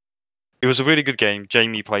 It was a really good game.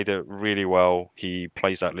 Jamie played it really well. He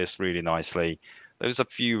plays that list really nicely. There was a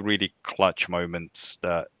few really clutch moments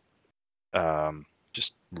that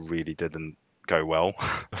just really didn't go well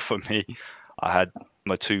for me. I had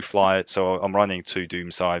my 2 flyers, so I'm running 2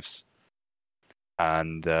 Doom Scythes,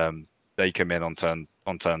 and they came in on turn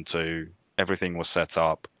 2. Everything was set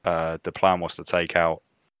up. The plan was to take out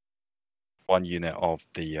 1 unit of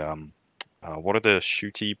the what are the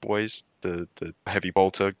shooty boys? The heavy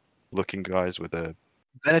bolter looking guys with the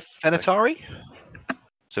Venatari?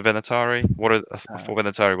 So Venatari. What are for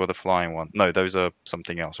Venatari? What are the flying one? No, those are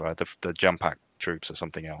something else, right? The jump pack troops are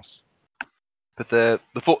something else. But the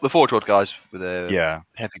Forge Rod guys with a Yeah.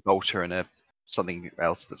 heavy bolter and something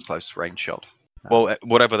else that's close range shot. Well,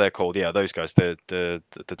 whatever they're called, yeah, those guys, the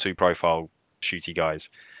 2 profile shooty guys.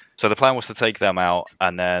 So the plan was to take them out,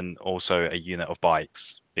 and then also a unit of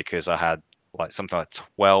bikes, because I had like something like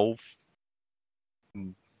 12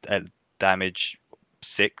 damage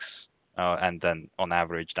 6, and then on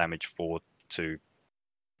average damage 4 to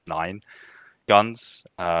 9 guns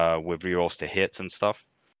with rerolls to hit and stuff,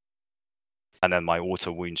 and then my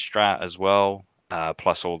auto wound strat as well,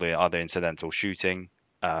 plus all the other incidental shooting,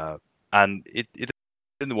 and it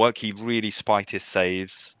didn't work. He really spiked his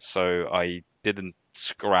saves, so I didn't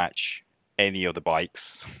scratch any of the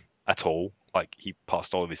bikes at all. Like, he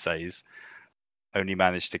passed all of his saves. Only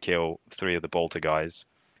managed to kill 3 of the bolter guys.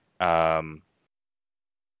 And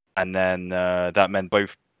then that meant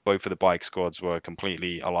both of the bike squads were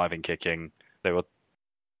completely alive and kicking. They were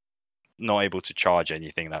not able to charge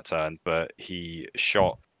anything that turn, but he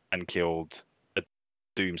shot and killed a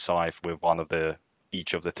Doom Scythe with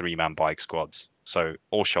each of the 3-man bike squads. So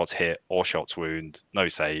all shots hit, all shots wound, no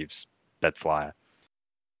saves, dead flyer.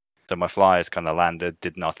 So my flyers kind of landed,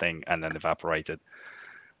 did nothing, and then evaporated.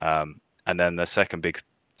 And then the second big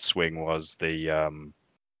swing was the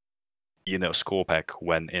unit of Skorpek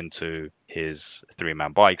went into his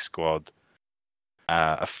 3-man bike squad.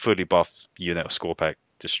 A fully buffed unit of Skorpek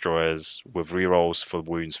destroyers with rerolls for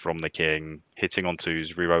wounds from the king, hitting on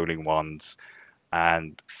 2s, rerolling 1s,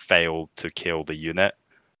 and failed to kill the unit.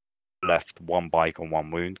 Left 1 bike on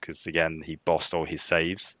 1 wound because, again, he bossed all his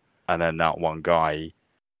saves. And then that one guy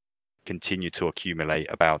continued to accumulate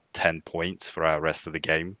about 10 points for our rest of the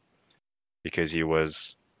game because he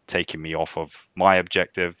was taking me off of my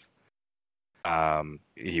objective.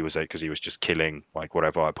 He was just killing like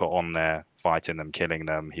whatever I put on there, fighting them, killing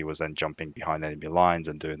them. He was then jumping behind enemy lines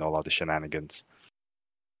and doing all other shenanigans.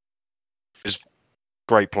 It was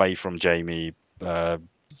great play from Jamie.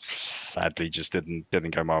 Sadly, just didn't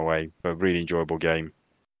go my way, but really enjoyable game.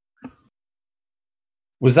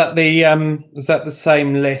 Was that the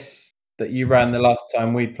same list that you ran the last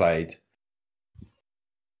time we played?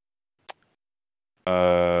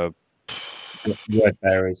 Word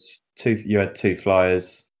bearers. You had 2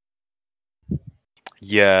 flyers.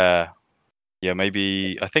 Yeah,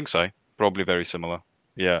 maybe. I think so. Probably very similar.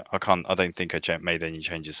 Yeah, I don't think I made any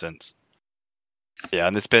changes since. Yeah,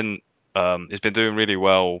 and it's been doing really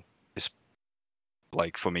well. It's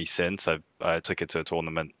like for me since I took it to a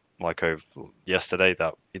tournament like over yesterday.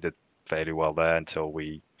 That he did fairly well there until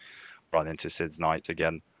we run into Sid's Knights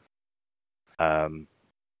again.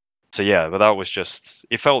 So yeah, but that was just,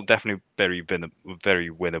 it felt definitely very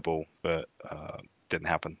winnable, but didn't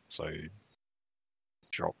happen. So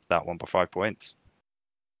dropped that one by 5 points.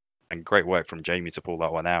 And great work from Jamie to pull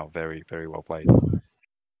that one out. Very, very well played.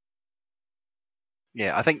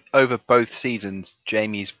 Yeah, I think over both seasons,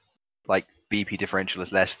 Jamie's like BP differential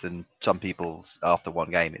is less than some people's after one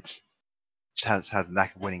game. It's just has a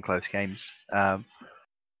knack of winning close games. Fun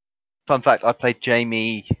fact: I've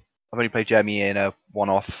only played Jamie in a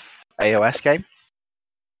one-off AOS game,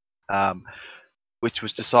 which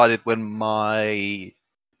was decided when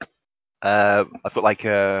I've got like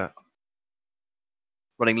a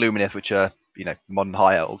running Lumineth, which are modern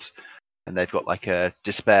high elves, and they've got like a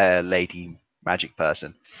despair lady magic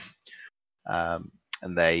person, and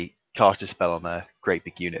they cast a spell on a great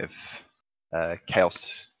big unit of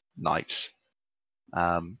chaos knights.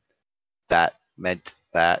 That meant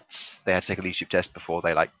that they had to take a leadership test before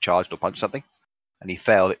they like charged or punched something, and he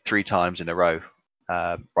failed it 3 times in a row,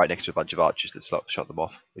 right next to a bunch of archers that shot them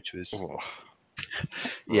off, which was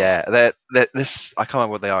yeah. This I can't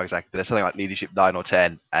remember what they are exactly, but they're something like leadership 9 or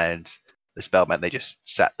 10, and the spell meant they just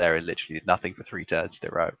sat there and literally did nothing for 3 turns in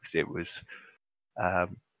a row. It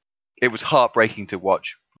was heartbreaking to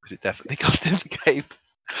watch because it definitely cost him the game.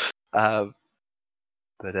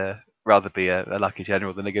 But rather be a lucky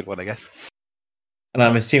general than a good one, I guess. And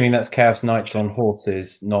I'm assuming that's Chaos Knights on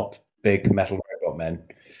horses, not big metal robot men.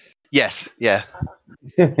 Yes, yeah.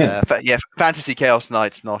 Yeah, Fantasy Chaos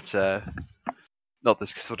Knights, not the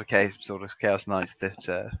sort of Chaos Knights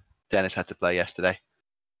that Dennis had to play yesterday.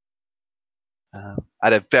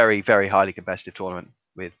 At a very, very highly competitive tournament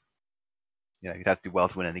with, you'd have to do well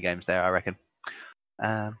to win any games there, I reckon.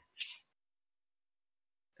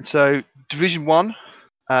 So Division 1,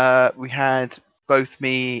 we had both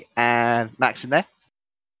me and Max in there.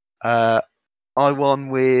 I won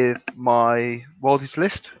with my Worldies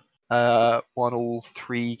list. Won all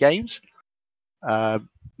 3 games.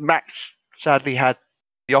 Max sadly had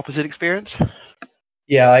the opposite experience.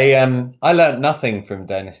 Yeah, I learned nothing from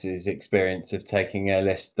Dennis's experience of taking a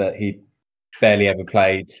list that he barely ever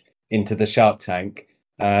played into the Shark Tank,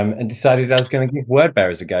 and decided I was going to give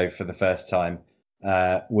Wordbearers a go for the first time,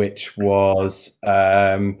 which was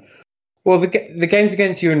well, the games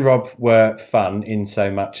against you and Rob were fun in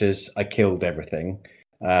so much as I killed everything,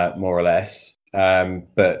 more or less,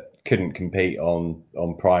 but couldn't compete on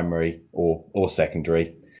primary or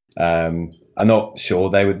secondary. I'm not sure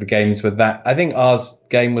the games were that. I think ours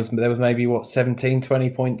game there was maybe 17, 20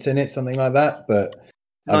 points in it, something like that. But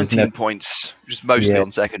 19 points, just mostly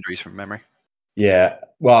on secondaries from memory. Yeah,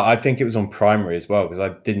 well, I think it was on primary as well because I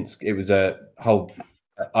didn't. It was a whole.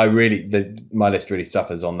 My list really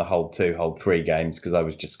suffers on the hold 2, hold 3 games because I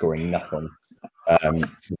was just scoring nothing.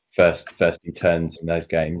 First 2 turns in those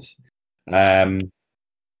games, but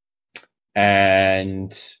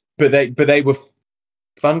they were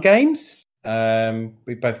fun games.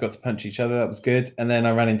 We both got to punch each other. That was good. And then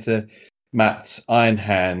I ran into Matt's Iron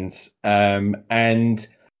Hands, and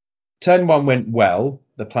turn 1 went well.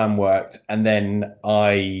 The plan worked, and then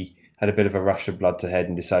I had a bit of a rush of blood to head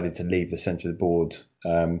and decided to leave the centre of the board.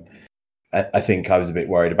 I think I was a bit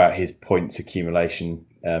worried about his points accumulation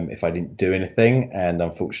if I didn't do anything, and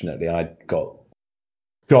unfortunately, I got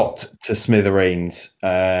to smithereens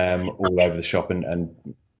all over the shop and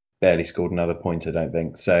barely scored another point, I don't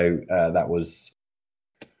think. So that was,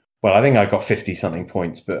 well, I think I got 50-something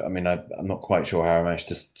points, but I mean, I'm not quite sure how I managed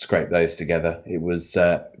to scrape those together. It was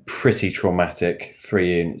pretty traumatic.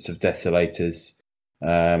 3 units of Desolators,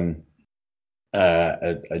 a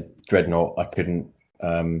Dreadnought I couldn't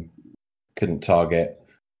target,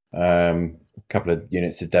 a couple of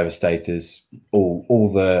units of Devastators,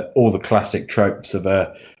 all the classic tropes of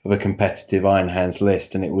a competitive Iron Hands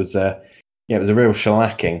list, and it was a real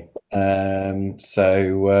shellacking.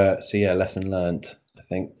 So yeah, lesson learned. I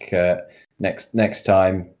think next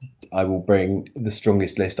time I will bring the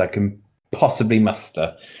strongest list I can possibly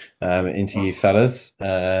muster into you fellas,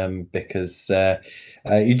 because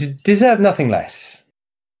you deserve nothing less.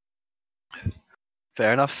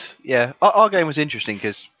 Fair enough. Yeah, our game was interesting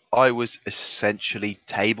because I was essentially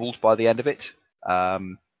tabled by the end of it,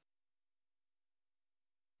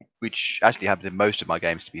 which actually happened in most of my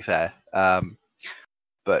games, to be fair.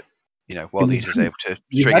 But Worldies was able to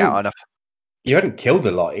string out enough. You hadn't killed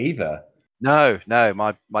a lot either. No,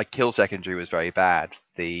 my kill secondary was very bad.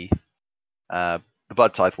 The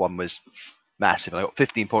Blood Tithe one was massive. I got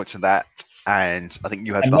 15 points on that, and I think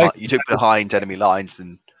you took behind enemy lines,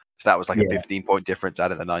 and so that was like a 15-point difference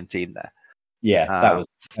out of the 19 there. Yeah, that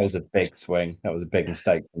was a big swing. That was a big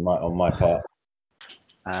mistake on my part.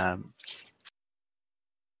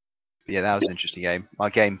 Yeah, that was an interesting game.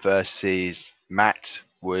 My game versus Matt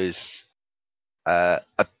was a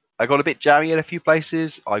I got a bit jammy in a few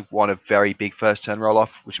places. I won a very big first turn roll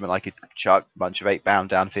off, which meant I could chuck a bunch of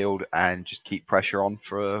 8-bound downfield and just keep pressure on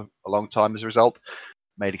for a long time as a result.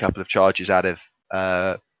 Made a couple of charges out of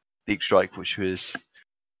Deep Strike, which was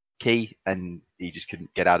key, and he just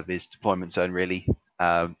couldn't get out of his deployment zone really.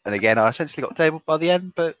 And again, I essentially got tabled by the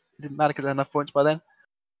end, but it didn't matter because I had enough points by then.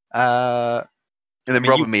 And then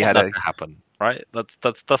Rob and me had that to happen, right?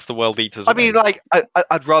 That's the World Eaters. I mean, like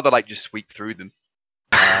I'd rather like just sweep through them.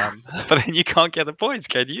 But then you can't get the points,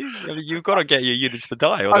 can you? I mean, you've got to get your units to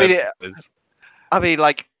die. I mean,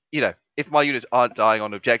 like, you know, if my units aren't dying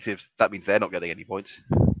on objectives, that means they're not getting any points.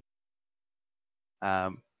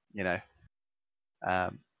 You know,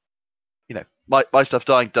 my stuff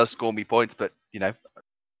dying does score me points, but you know,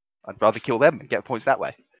 I'd rather kill them and get points that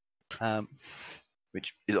way.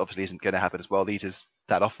 Which is obviously isn't going to happen as World Eaters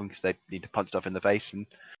that often because they need to punch stuff in the face, and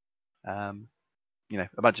you know,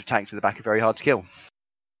 a bunch of tanks in the back are very hard to kill.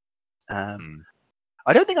 I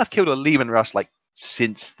don't think I've killed a Leman Russ like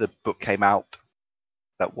since the book came out.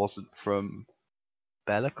 That wasn't from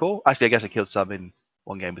Be'lakor. Actually, I guess I killed some in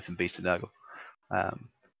one game with some Beast and Nurgle.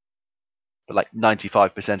 But like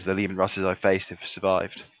 95% of the Leman Russes I faced have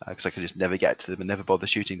survived because I could just never get to them and never bother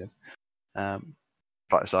shooting them.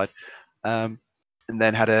 Fight aside. And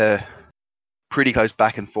then had a pretty close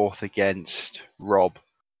back and forth against Rob,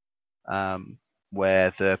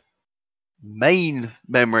 where the main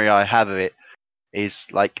memory I have of it is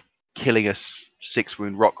like killing a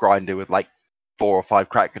 6-wound rock grinder with like 4 or 5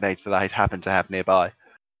 crack grenades that I happened to have nearby.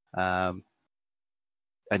 And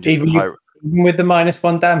just even with the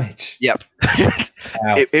 -1 damage. Yep.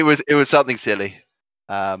 Wow. It was something silly.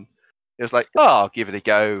 It was like, oh, I'll give it a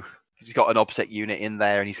go. He's got an OPSEC unit in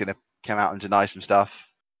there and he's going to come out and deny some stuff.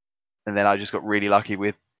 And then I just got really lucky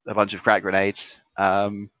with a bunch of crack grenades.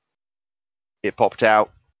 It popped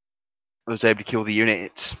out. I was able to kill the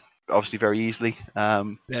unit obviously very easily.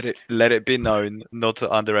 Let it be known not to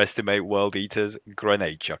underestimate World Eaters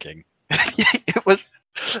grenade chucking. It was.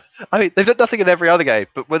 I mean, they've done nothing in every other game,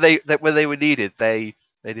 but when they were needed, they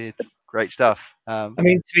did great stuff. I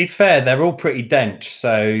mean, to be fair, they're all pretty dense,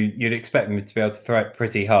 so you'd expect them to be able to throw it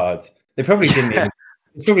pretty hard. They probably didn't even.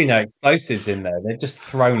 There's probably no explosives in there. They've just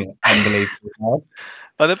thrown it unbelievably hard.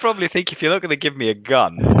 But they probably think if you're not going to give me a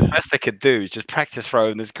gun, the best they could do is just practice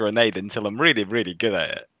throwing this grenade until I'm really, really good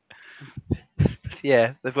at it.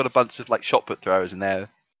 Yeah, they've got a bunch of like shot put throwers in there.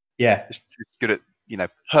 Yeah, just good at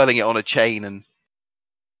hurling it on a chain and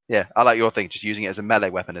yeah, I like your thing, just using it as a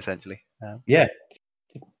melee weapon essentially. Yeah,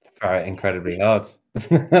 throw it incredibly hard.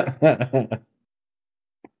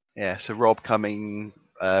 Yeah, so Rob coming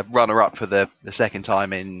runner up for the second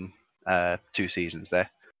time in 2 seasons there.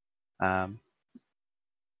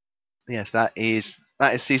 Yes, that is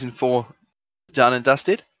season 4 done and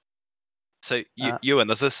dusted. So Ewan,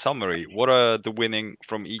 as a summary, what are the winning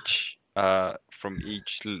from each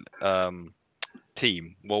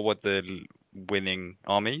team? What were the winning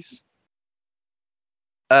armies?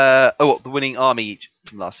 The winning army each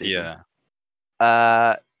from last season.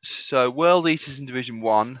 Yeah. So World Eaters in Division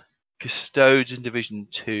 1, Custodes in Division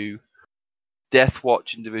 2, Death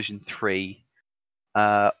Watch in Division 3,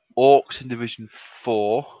 Orcs in Division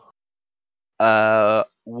 4,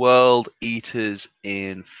 World Eaters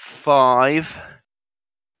in 5,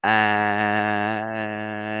 and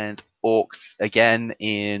Orcs again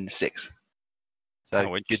in 6.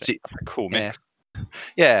 So that's a cool mix.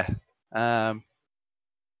 Yeah.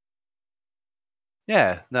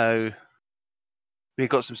 No. We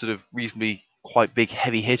got some sort of reasonably quite big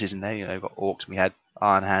heavy hitters in there. You know, we've got Orcs, we had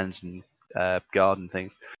Iron Hands and Guard and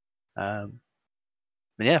things. But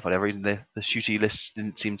yeah, for whatever reason, the shooty lists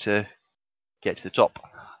didn't seem to get to the top.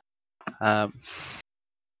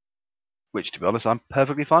 Which, to be honest, I'm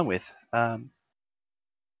perfectly fine with.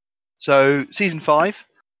 So, Season 5,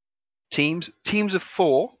 teams of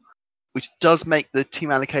 4, which does make the team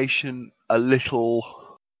allocation a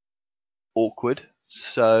little awkward.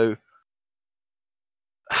 So,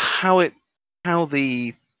 how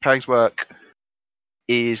the pairings work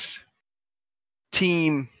is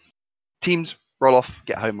teams roll off,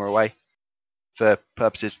 get home or away. For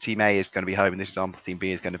purposes, Team A is going to be home. In this example, Team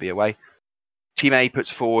B is going to be away. Team A puts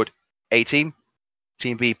forward a team.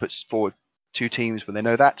 Team B puts forward 2 teams when they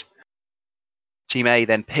know that. Team A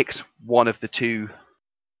then picks one of the 2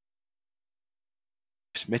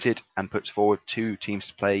 submitted and puts forward 2 teams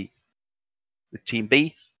to play with Team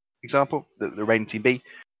B, example, the reigning Team B.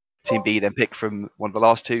 Team B then pick from one of the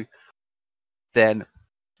last 2. Then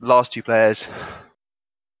the last 2 players,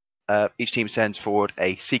 each team sends forward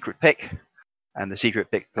a secret pick, and the secret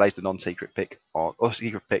pick plays the non-secret pick, or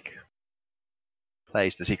secret pick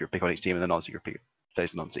plays the secret pick on each team, and the non-secret pick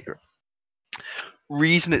stays a non-secret.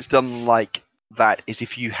 Reason it's done like that is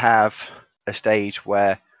if you have a stage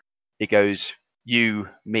where it goes you,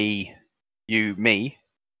 me,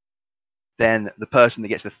 then the person that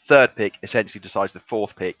gets the third pick essentially decides the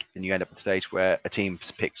fourth pick, and you end up with a stage where a team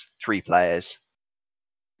picks 3 players.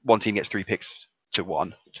 One team gets 3 picks to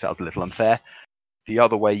 1, which felt a little unfair. The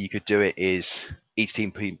other way you could do it is each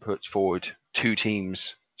team puts forward 2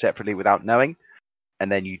 teams separately without knowing,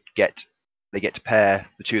 and then they get to pair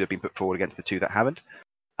the 2 that have been put forward against the 2 that haven't.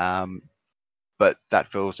 But that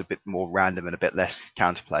feels a bit more random and a bit less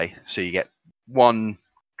counterplay. So you get 1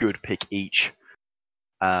 good pick each,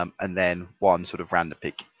 and then 1 sort of random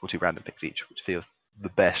pick or 2 random picks each, which feels the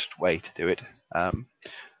best way to do it.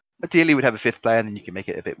 Ideally, we'd have a 5th player, and then you can make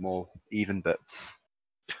it a bit more even, but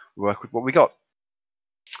we work with what we got.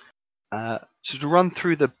 So to run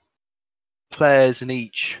through the players in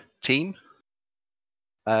each team.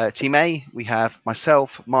 Team A, we have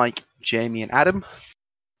myself, Mike, Jamie, and Adam,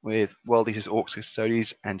 with World Eaters, Orcs,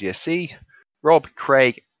 Custodians, and GSC. Rob,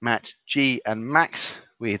 Craig, Matt, G, and Max,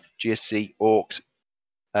 with GSC, Orcs,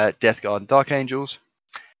 Death Guard, and Dark Angels.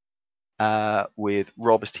 With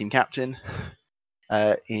Rob as team captain.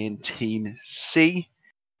 In Team C,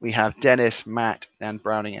 we have Dennis, Matt, Dan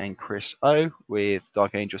Browning, and Chris O, with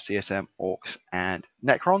Dark Angel, CSM, Orcs, and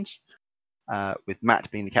Necrons. With Matt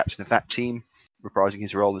being the captain of that team, reprising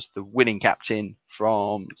his role as the winning captain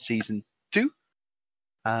from Season 2.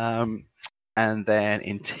 And then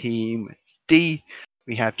in Team D,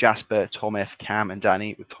 we have Jasper, Tom F, Cam, and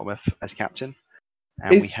Danny, with Tom F as captain.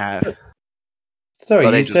 And we have...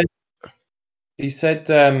 Sorry, you said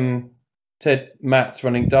Matt's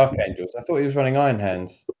running Dark Angels. I thought he was running Iron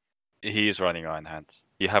Hands. He is running Iron Hands.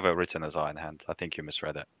 You have it written as Iron Hands. I think you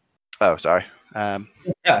misread it. Oh, sorry.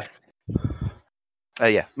 Yeah.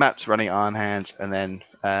 Yeah, Matt's running Iron Hands, and then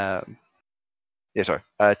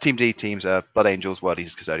Team D teams are Blood Angels, World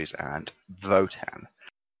Eaters, Custodians, and Votan.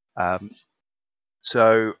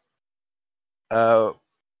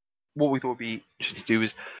 What we thought would be interesting to do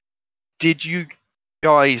is, did you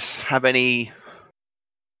guys have any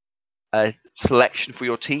selection for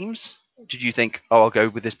your teams? Did you think, I'll go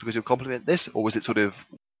with this because it'll complement this, or was it sort of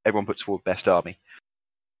everyone puts forward best army?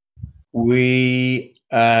 We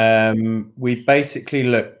basically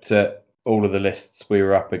looked at all of the lists we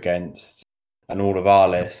were up against and all of our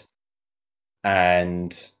lists,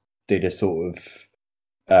 and did a sort of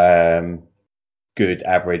good,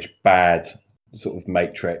 average, bad sort of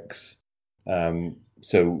matrix.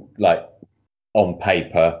 So, like, on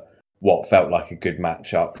paper, what felt like a good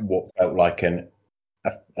matchup, what felt like a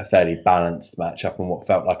fairly balanced matchup, and what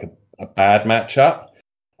felt like a bad matchup.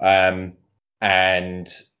 And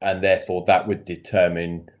therefore that would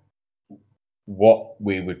determine what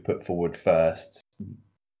we would put forward first,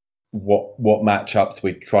 what matchups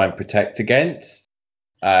we'd try and protect against,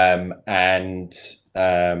 and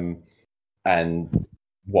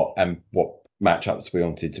what matchups we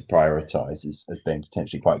wanted to prioritize as being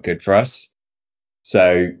potentially quite good for us.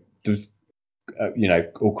 So there was,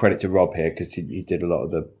 all credit to Rob here, because he did a lot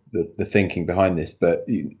of the thinking behind this. But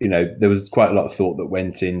there was quite a lot of thought that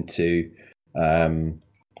went into the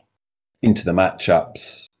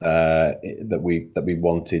matchups that we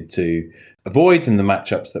wanted to avoid, and the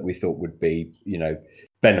matchups that we thought would be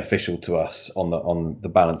beneficial to us on the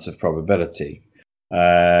balance of probability.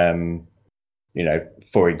 For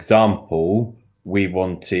example, we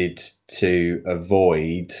wanted to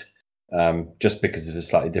avoid, just because of the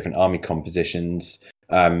slightly different army compositions,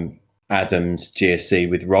 Adam's GSC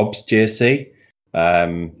with Rob's GSC.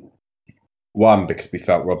 One, because we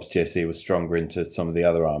felt Rob's GSC was stronger into some of the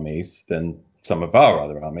other armies than some of our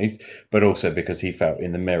other armies, but also because he felt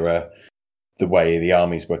in the mirror, the way the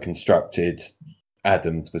armies were constructed,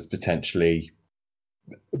 Adam's was potentially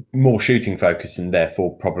more shooting focused and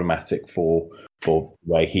therefore problematic for the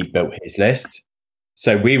way he built his list.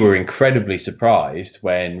 So we were incredibly surprised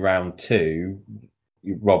when round 2,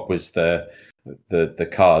 Rob was the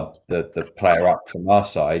player up from our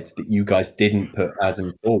side, that you guys didn't put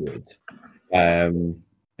Adam forward.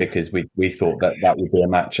 Because we thought that would be a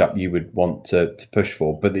matchup you would want to push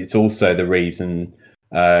for. But it's also the reason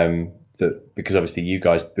that, because obviously you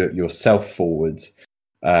guys put yourself forward,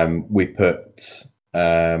 we put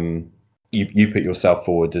you put yourself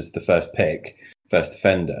forward as the first pick, first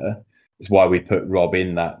defender. Is why we put Rob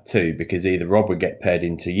in that too, because either Rob would get paired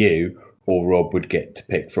into you, or Rob would get to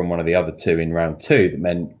pick from one of the other 2 in round 2. That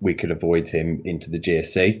meant we could avoid him into the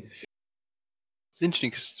GSC. It's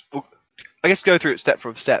interesting because, I guess, go through it step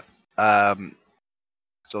for step. So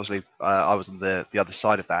obviously, I was on the other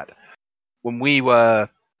side of that. When we were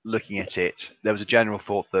looking at it, there was a general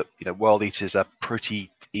thought that World Eaters are pretty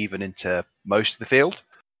even into most of the field,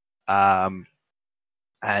 and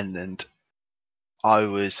I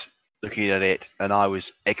was looking at it and I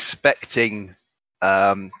was expecting,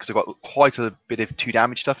 because I've got quite a bit of 2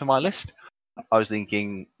 damage stuff in my list. I was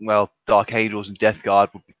thinking, well, Dark Angels and Death Guard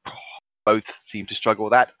would both seem to struggle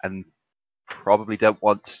with that, and probably don't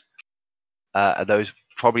want. And those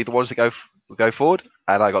probably the ones that go forward.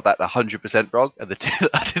 And I got that 100% wrong. And the 2 that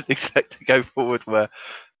I didn't expect to go forward were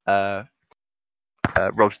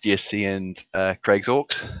Rob's GSC and Craig's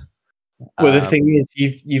Orcs. Well, the thing is,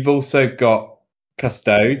 you've also got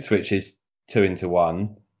Custodes, which is 2 into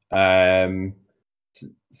 1.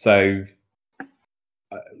 So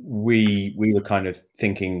we were kind of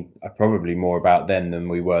thinking probably more about them than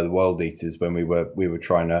we were the World Eaters when we were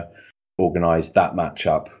trying to organise that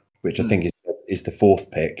matchup, which I think is the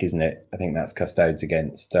 4th pick, isn't it? I think that's Custodes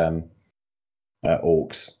against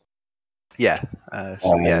Orcs. Yeah.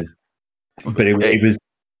 But it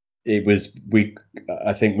was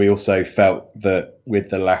I think we also felt that with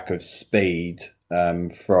the lack of speed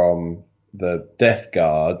from the Death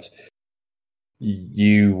Guard,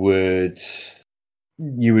 you would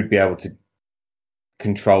be able to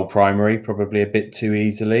control primary probably a bit too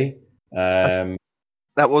easily.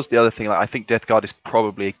 That was the other thing. I think Death Guard is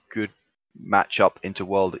probably a good matchup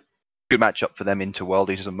for them into World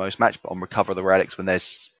Eaters on most match, but on Recover the Relics when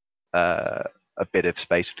there's a bit of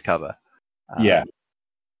space to cover.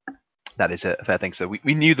 That is a fair thing. So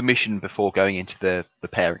we knew the mission before going into the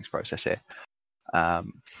pairings process here.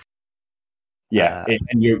 And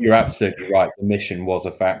you're absolutely right. The mission was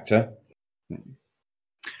a factor.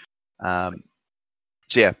 I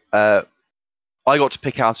got to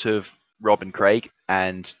pick out of Rob and Craig,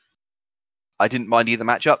 and I didn't mind either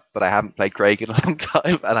matchup, but I haven't played Craig in a long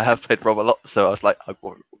time, and I have played Rob a lot, so I was like, I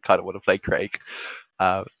kind of want to play Craig.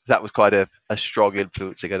 That was quite a strong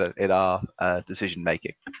influence in our decision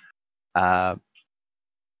making. From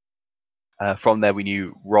there, we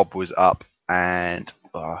knew Rob was up, and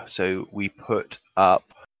so we put up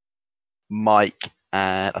Mike,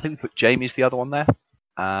 and I think we put Jamie as the other one there.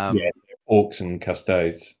 Orcs and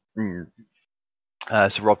Custodes. So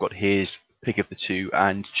Rob got his pick of the 2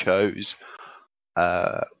 and chose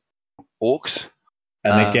Orcs.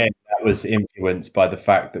 And again, that was influenced by the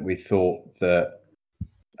fact that we thought that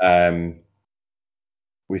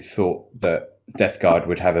Death Guard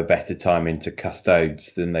would have a better time into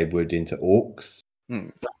Custodes than they would into Orcs.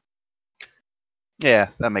 Yeah,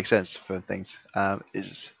 that makes sense for things.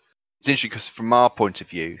 It's interesting because from our point of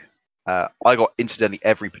view, I got incidentally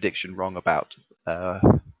every prediction wrong about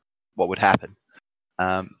what would happen.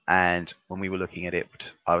 And when we were looking at it,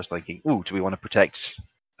 I was thinking, do we want to protect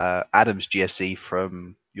Adam's GSC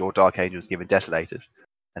from your Dark Angels given Desolators?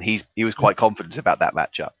 And he was quite confident about that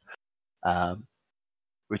matchup,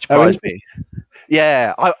 which surprised me.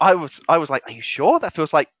 Yeah, I was like, are you sure? That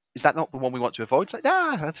feels like, is that not the one we want to avoid? It's like,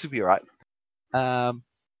 nah, that should be all right. And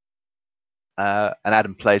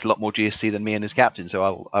Adam plays a lot more GSC than me and his captain,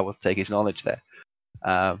 so I will take his knowledge there.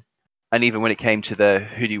 And even when it came to the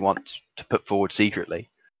who do you want to put forward secretly,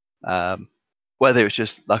 whether it was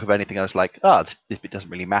just luck of anything, I was like, this bit doesn't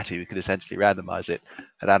really matter. We could essentially randomize it.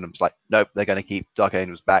 And Adam's like, nope, they're going to keep Dark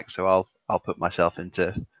Angels back, so I'll put myself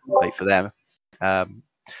into wait for them. So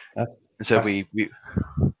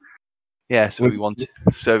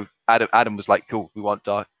Adam was like, cool, we want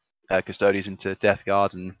Dark Custodians into Death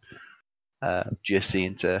Guard and GSC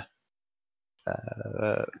into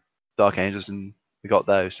Dark Angels, and we got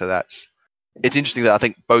those. So it's interesting that I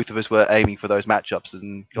think both of us were aiming for those matchups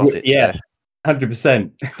and got it. Yeah,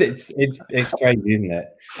 100%. It's crazy, isn't it?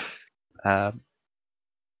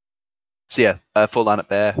 Full lineup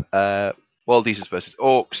there. World Eaters versus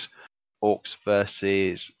Orcs, Orcs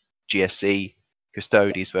versus GSC,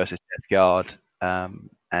 Custodians versus Death Guard, and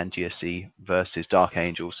GSC versus Dark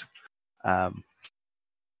Angels.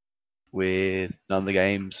 With none of the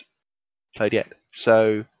games played yet.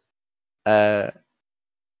 So,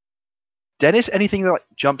 Dennis, anything that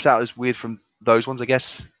jumps out as weird from those ones, I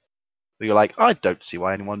guess? Where you're like, I don't see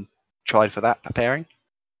why anyone tried for that pairing.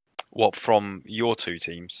 What, from your 2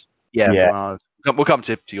 teams? Yeah. From ours. We'll come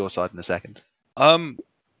to your side in a second. Having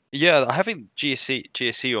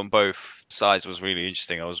GSC on both sides was really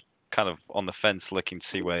interesting. I was kind of on the fence looking to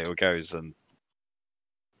see where it goes, and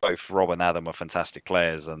both Rob and Adam are fantastic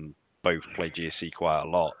players and both play GSC quite a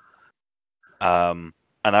lot.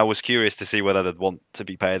 And I was curious to see whether they'd want to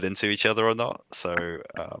be paired into each other or not. So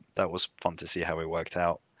that was fun to see how it worked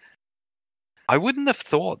out. I wouldn't have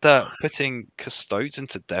thought that putting Custodes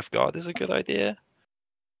into Death Guard is a good idea.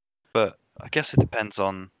 But I guess it depends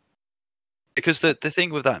on Because the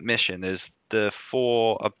thing with that mission is the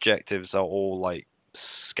 4 objectives are all like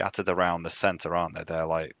scattered around the center, aren't they? They're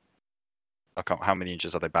like, how many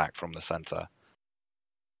inches are they back from the center?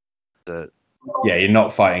 Yeah, you're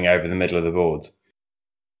not fighting over the middle of the board.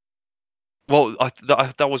 Well,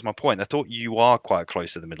 that was my point. I thought you are quite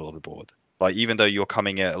close to the middle of the board. Like, even though you're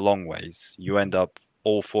coming at a long ways, you end up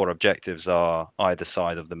all 4 objectives are either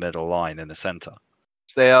side of the middle line in the center.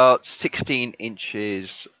 So they are 16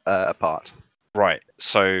 inches apart. Right.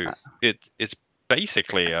 So it's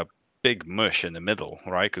basically a big mush in the middle,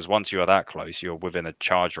 right? Because once you are that close, you're within a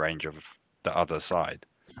charge range of the other side.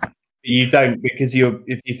 You don't, because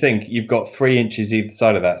if you think you've got 3 inches either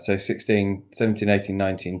side of that, so 16, 17, 18,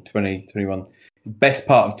 19, 20, 21, best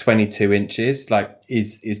part of 22 inches like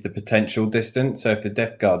is the potential distance. So if the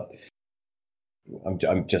Death Guard,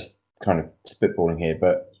 I'm just kind of spitballing here,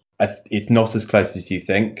 but it's not as close as you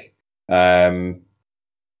think. So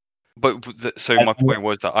my point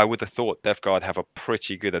was that I would have thought Death Guard have a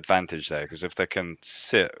pretty good advantage there, because if they can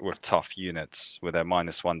sit with tough units with their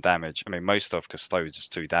 -1 damage, I mean, most of Custodes is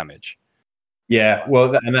 2 damage. Yeah,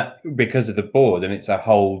 well, and that because of the board, and it's a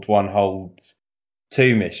hold 1, hold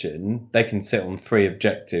 2 mission, they can sit on 3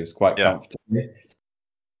 objectives quite comfortably.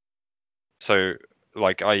 So,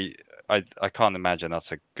 like, I can't imagine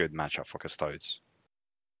that's a good matchup for Custodes.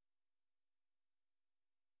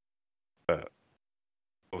 But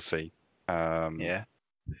we'll see. Yeah.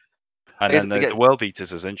 And then the World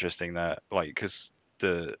Eaters is interesting, that like because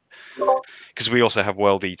we also have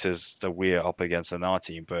World Eaters that we're up against in our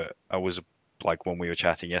team. But I was like, when we were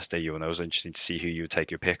chatting yesterday, and it was interesting to see who you would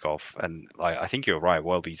take your pick off. And like, I think you're right.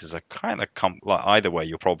 World Eaters are kind of like, either way,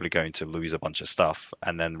 you're probably going to lose a bunch of stuff,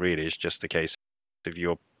 and then really it's just the case of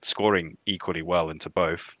you're scoring equally well into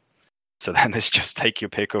both. So then it's just take your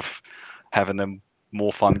pick of having a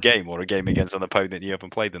more fun game, or a game against an opponent you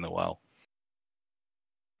haven't played in a while.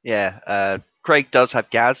 Yeah, Craig does have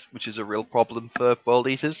Gaz, which is a real problem for World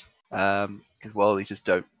Eaters, because World Eaters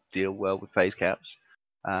don't deal well with phase caps.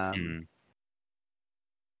 But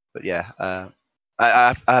yeah,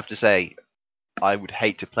 I have to say, I would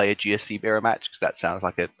hate to play a GSC mirror match, because that sounds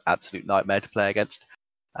like an absolute nightmare to play against.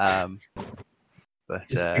 But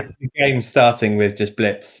the game starting with just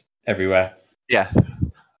blips everywhere. Yeah.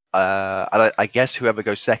 I guess whoever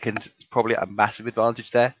goes second is probably at a massive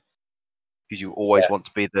advantage there, because you always want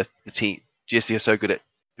to be the team. GSC are so good at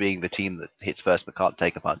being the team that hits first but can't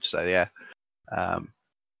take a punch. So yeah,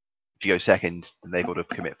 if you go second, then they've got to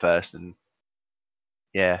commit first, and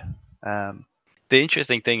yeah. The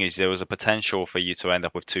interesting thing is there was a potential for you to end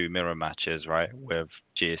up with 2 mirror matches, right, with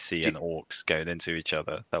GSC and Orcs going into each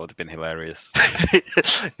other. That would have been hilarious.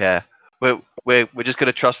 Yeah. We're just going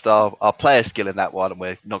to trust our player skill in that one, and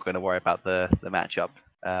we're not going to worry about the matchup.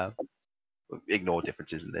 Ignore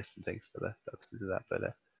differences in this and things for the purposes of that.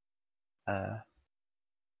 But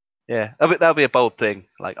yeah, that'll be a bold thing.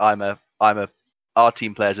 Like, our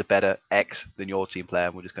team players are better X than your team player,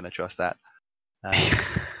 and we're just going to trust that.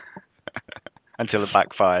 Until it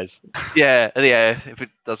backfires. Yeah. If it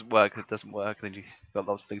doesn't work, it doesn't work. Then you've got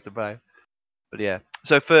lots of things to blame. But yeah,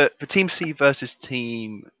 so for Team C versus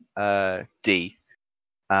Team D,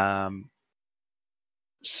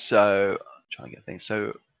 so I'm trying to get things.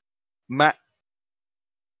 So Matt.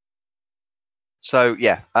 So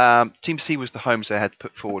yeah, Team C was the homes they had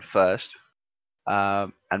put forward first,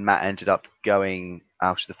 and Matt ended up going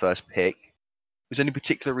out of the first pick. Was there any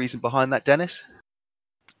particular reason behind that, Dennis?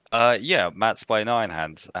 Yeah, Matt's playing Iron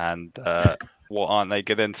Hands, and what aren't they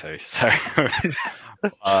good into? So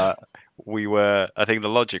I think the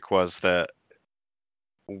logic was that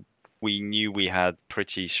we knew we had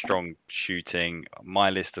pretty strong shooting. My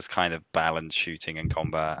list is kind of balanced shooting and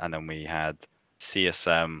combat, and then we had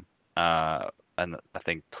CSM, and I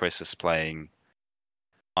think Chris is playing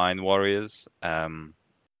Iron Warriors, and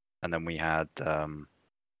then we had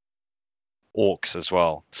Orcs as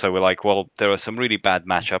well. So we're like, well, there are some really bad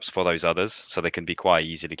matchups for those others, so they can be quite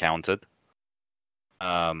easily countered.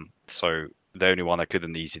 So the only one that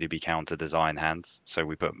couldn't easily be countered is Iron Hands.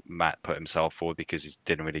 So Matt put himself forward because he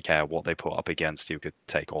didn't really care what they put up against. He could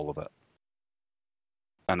take all of it.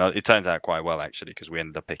 And it turned out quite well, actually, because we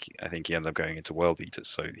ended up picking. I think he ended up going into World Eaters,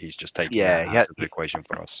 so he's just taking that out of the equation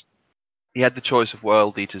for us. He had the choice of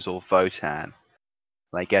World Eaters or Votann. And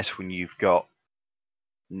I guess when you've got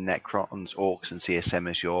Necrons, Orcs, and CSM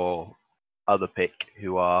as your other pick,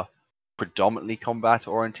 who are predominantly combat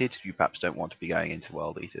oriented, you perhaps don't want to be going into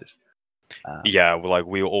World Eaters. Yeah,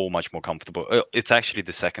 we were all much more comfortable. It's actually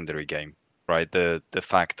the secondary game, right? The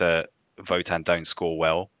fact that Votann don't score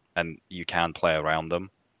well, and you can play around them.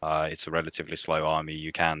 It's a relatively slow army.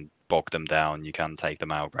 You can bog them down. You can take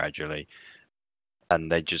them out gradually.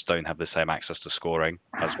 and they just don't have the same access to scoring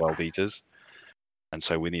as World Eaters. And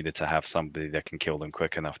so we needed to have somebody that can kill them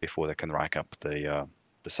quick enough before they can rack up the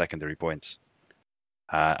secondary points.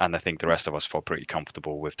 And I think the rest of us felt pretty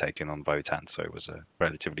comfortable with taking on Votann, so it was a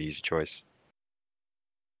relatively easy choice.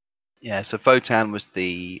 Yeah, so Votann was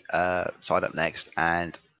the side up next,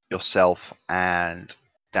 and yourself and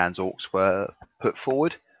Dan's Orcs were put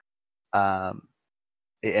forward.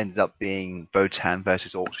 It ended up being Votann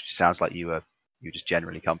versus Orcs, which sounds like you were just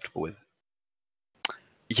generally comfortable with.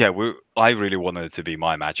 Yeah, I really wanted it to be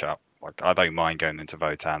my matchup. Like, I don't mind going into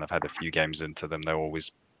Votann. I've had a few games into them; they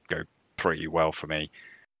always go pretty well for me.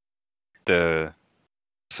 So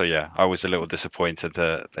yeah, I was a little disappointed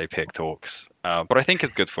that they picked Orcs, but I think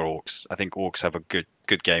it's good for Orcs. I think Orcs have a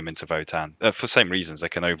good game into Votann for the same reasons. They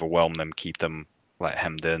can overwhelm them, keep them like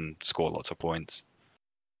hemmed in, score lots of points,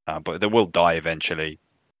 but they will die eventually.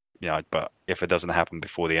 But if it doesn't happen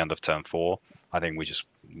before the end of turn 4, I think we just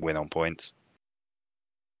win on points.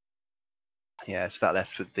 Yeah, so that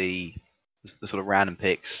left with the sort of random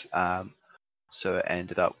picks. So it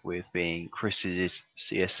ended up with being Chris's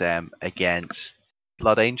CSM against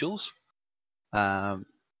Blood Angels. And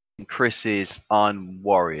Chris is on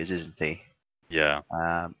Warriors, isn't he? Yeah.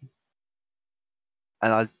 And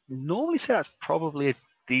I normally say that's probably a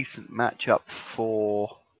decent matchup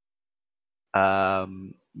for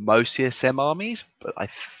most CSM armies, but I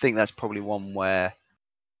think that's probably one where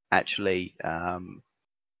actually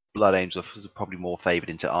Blood Angels was probably more favoured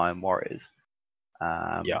into Iron Warriors.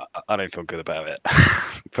 Yeah, I don't feel good about it.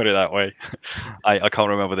 Put it that way. I can't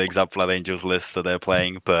remember the exact Blood Angels list that they're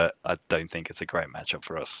playing, but I don't think it's a great matchup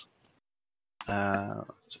for us. So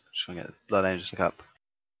just trying to get Blood Angels look up.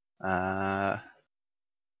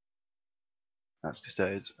 That's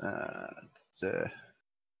Custodes.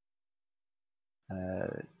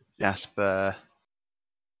 Jasper,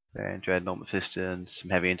 Dreadnought, Mephiston,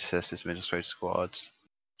 some Heavy Intercessors, Middle Straight squads,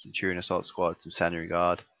 Centurion Assault squads, some Sanitary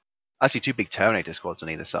Guard. Actually, 2 big Terminator squads on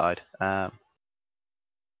either side.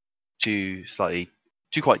 2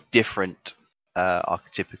 quite different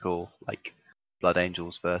archetypical like Blood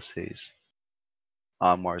Angels versus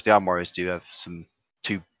Arm Warriors. The Arm Warriors do have some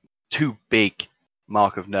two big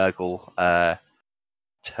Mark of Nurgle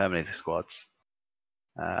Terminator squads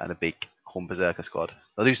and a big Khorne Berserker squad.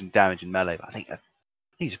 They'll do some damage in melee, but I think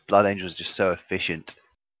these Blood Angels are just so efficient,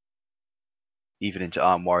 even into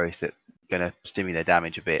Arm Warriors, that going to stimulate their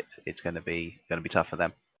damage a bit. It's going to be tough for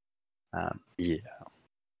them. Yeah.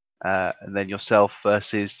 And then yourself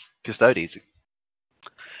versus Custodes.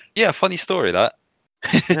 Yeah, funny story that.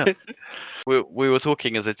 Yeah. We were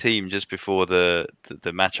talking as a team just before the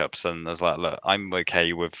matchups, and I was like, look, I'm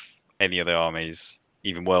okay with any of the armies,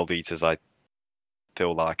 even World Eaters. I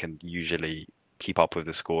feel like I can usually keep up with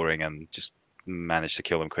the scoring and just manage to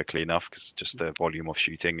kill them quickly enough because just the volume of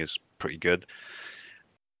shooting is pretty good.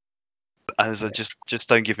 As just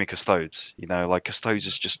don't give me Custodes. Like Custodes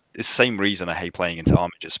is just it's the same reason I hate playing into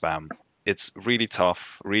Armiger spam. It's really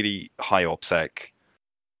tough, really high OPSEC.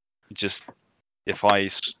 Just if I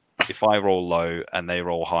roll low and they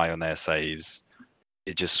roll high on their saves,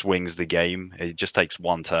 it just swings the game. It just takes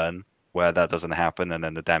one turn where that doesn't happen, and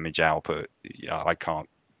then the damage output, I can't.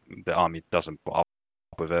 The army doesn't put up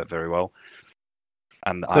with it very well,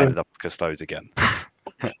 and I ended up with Custodes again.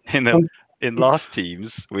 in last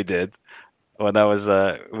teams we did. When that was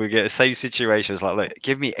we get the same situation. It's like, look,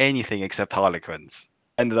 give me anything except Harlequins.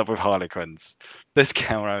 Ended up with Harlequins. This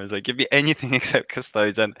game I was like, give me anything except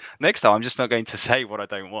Custodes, and next time I'm just not going to say what I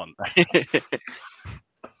don't want.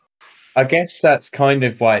 I guess that's kind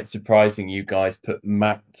of why it's surprising you guys put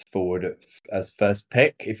Matt forward as first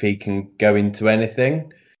pick if he can go into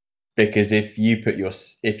anything. Because if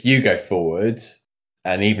you go forward,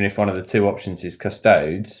 and even if one of the 2 options is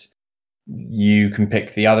Custodes, you can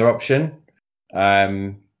pick the other option.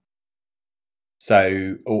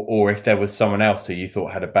 So, or if there was someone else who you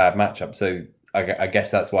thought had a bad matchup. So I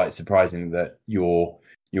guess that's why it's surprising that you're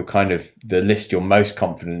kind of the list you're most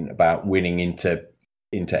confident about winning into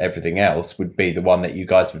everything else would be the one that you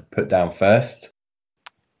guys would put down first.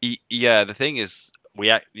 Yeah, the thing is,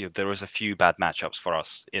 there was a few bad matchups for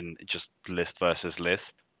us in just list versus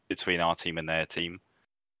list between our team and their team.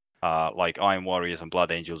 Like Iron Warriors and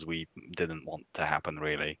Blood Angels, we didn't want to happen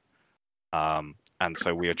really, and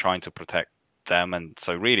so we were trying to protect them. And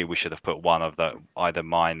so really, we should have put one of either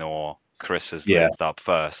mine or Chris's list up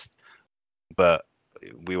first. But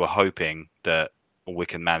we were hoping that we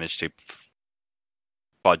can manage to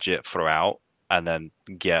budget throughout and then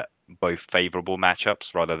get both favorable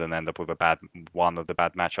matchups rather than end up with one of the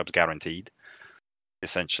bad matchups guaranteed,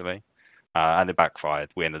 essentially. And it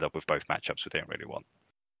backfired. We ended up with both matchups we didn't really want.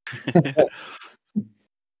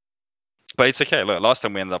 But it's okay. Look, last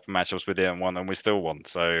time we ended up in matchups, we didn't won, and we still won.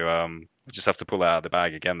 So we just have to pull it out of the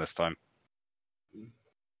bag again this time.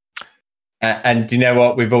 And do you know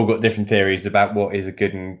what? We've all got different theories about what is a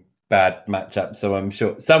good and bad matchup. So I'm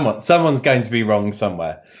sure someone's going to be wrong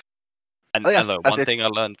somewhere. And look, one thing I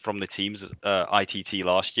learned from the teams ITT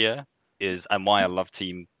last year is, and why I love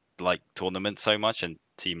team like tournaments so much and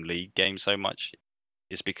team league games so much,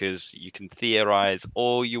 is because you can theorize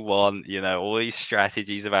all you want, all these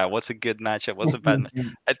strategies about what's a good matchup, what's a bad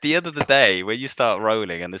matchup. At the end of the day, when you start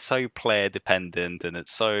rolling and it's so player dependent and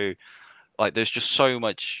it's so like there's just so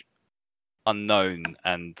much unknown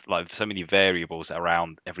and like so many variables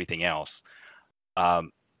around everything else.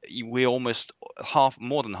 We almost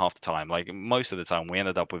more than half the time, like most of the time, we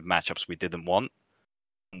ended up with matchups we didn't want.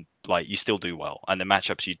 Like you still do well, and the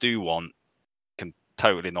matchups you do want can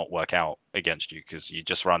totally not work out against you because you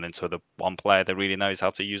just run into the one player that really knows how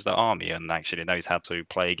to use the army and actually knows how to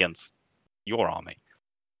play against your army.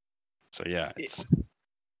 So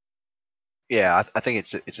yeah, I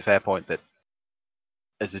think it's a fair point that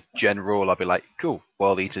as a general, I'll be like, cool,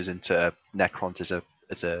 World Eaters into Necrons seems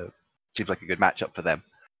like a good matchup for them.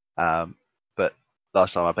 But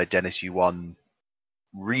last time I played Dennis, you won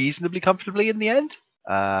reasonably comfortably in the end.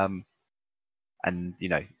 And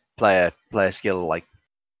player skill, like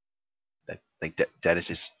I think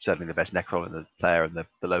Dennis is certainly the best Necron in the player in the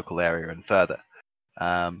local area and further.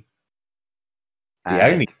 The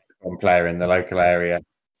only Necron player in the local area.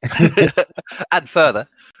 And further.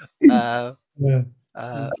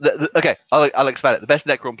 Okay, I'll expand it. The best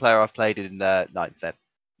Necron player I've played in 9th then.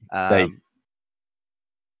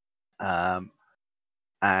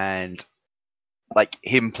 And like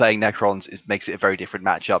him playing Necrons makes it a very different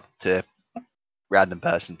matchup to random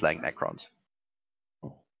person playing Necrons.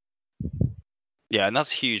 Yeah, and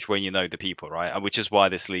that's huge when you know the people, right? Which is why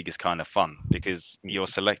this league is kind of fun because you're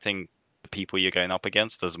selecting the people you're going up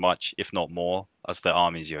against as much, if not more, as the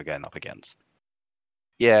armies you're going up against.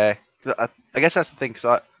 Yeah, I guess that's the thing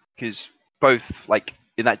because both like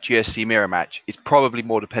in that GSC mirror match, it's probably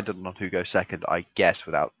more dependent on who goes second, I guess,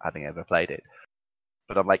 without having ever played it.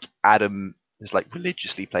 But I'm like Adam has like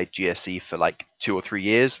religiously played GSC for like 2 or 3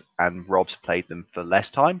 years, and Rob's played them for less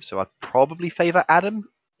time. So I'd probably favor Adam,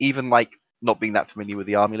 even like not being that familiar with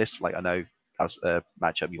the army list. Like I know that's a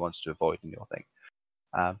matchup you wanted to avoid in your thing.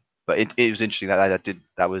 But it was interesting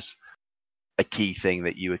that was a key thing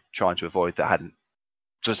that you were trying to avoid that hadn't.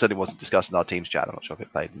 So it certainly wasn't discussed in our team's chat. I'm not sure if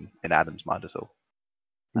it played in Adam's mind at all.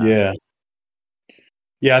 Yeah,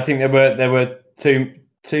 I think there were two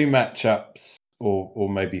matchups, or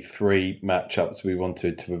maybe 3 matchups we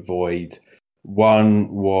wanted to avoid. One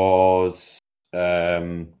was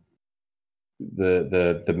the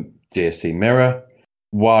GSC mirror.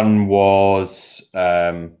 One was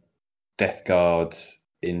Death Guard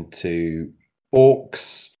into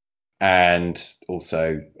Orcs, and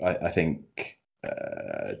also I think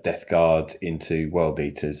Death Guard into World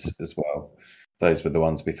Eaters as well. Those were the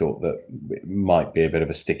ones we thought that might be a bit of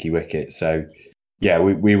a sticky wicket. So yeah,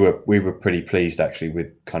 we were pretty pleased actually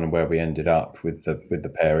with kind of where we ended up with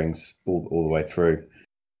the pairings all the way through.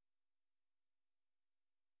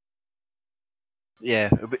 Yeah,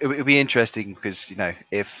 it'll be interesting because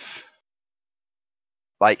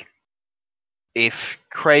if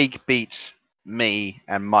Craig beats me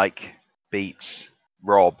and Mike beats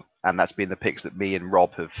Rob, and that's been the picks that me and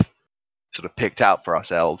Rob have sort of picked out for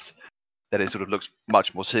ourselves, then it sort of looks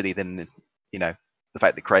much more silly than the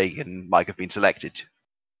fact that Craig and Mike have been selected.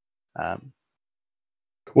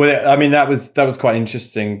 Well, I mean that was quite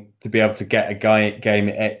interesting to be able to get a game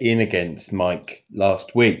in against Mike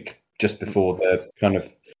last week, just before the kind of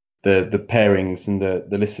the pairings and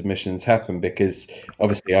the list submissions happened, because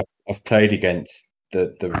obviously I've played against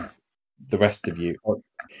the rest of you.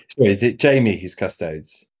 So is it Jamie who's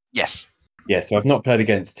Custodes? Yes. Yeah, so I've not played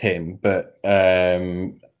against him, but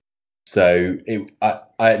so I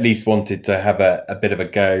at least wanted to have a bit of a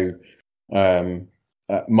go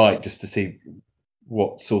at Mike, just to see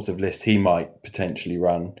what sort of list he might potentially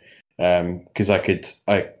run, because I could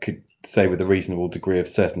say with a reasonable degree of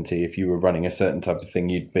certainty if you were running a certain type of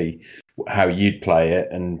thing, how you'd play it,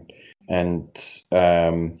 and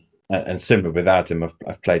similar with Adam,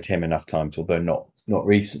 I've played him enough times, although not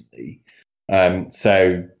recently.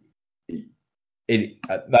 So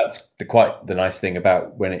that's quite the nice thing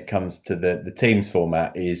about when it comes to the teams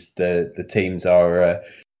format is the teams are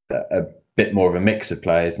a bit more of a mix of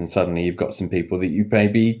players, and suddenly you've got some people that you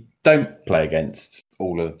maybe don't play against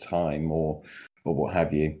all of the time or what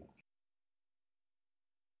have you.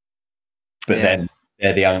 But then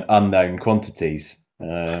they're the unknown quantities,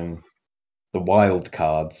 the wild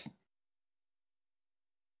cards.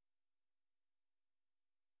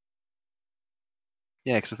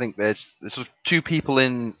 Yeah, because I think there's sort of 2 people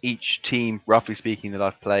in each team, roughly speaking, that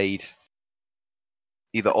I've played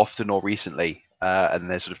either often or recently, and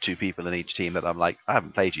there's sort of 2 people in each team that I'm like, I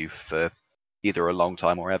haven't played you for either a long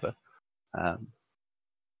time or ever. I'm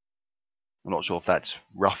not sure if that's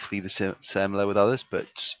roughly the similar with others,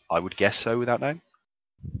 but I would guess so without knowing.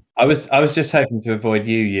 I was just hoping to avoid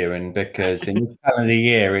you, Ewan, because in this calendar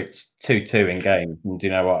year it's 2-2 in games, and do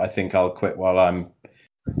you know what? I think I'll quit while I'm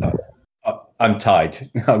tied.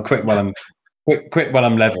 I'll quit while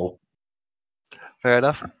I'm level. Fair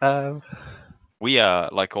enough. We are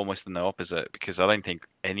like almost in the opposite because I don't think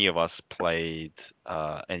any of us played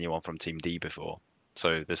anyone from Team D before.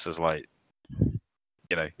 So this is like,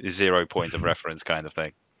 0 point of reference kind of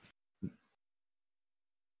thing.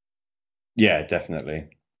 Yeah, definitely.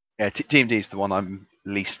 Yeah, Team D is the one I'm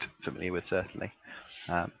least familiar with, certainly.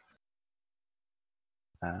 And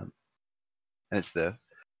it's I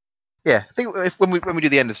think when we do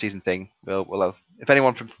the end of season thing, we'll have, if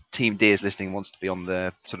anyone from Team D is listening and wants to be on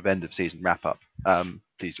the sort of end of season wrap up,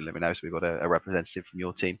 please do let me know. So we've got a representative from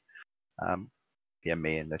your team. PM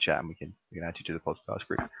me in the chat and we can add you to the podcast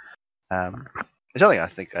group. It's something I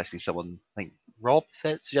think actually I think Rob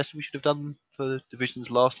suggested we should have done for the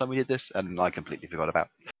divisions last time we did this, and I completely forgot about.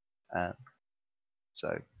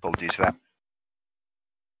 So apologies for that.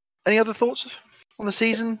 Any other thoughts on the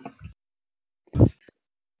season?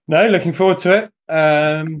 No, looking forward to it.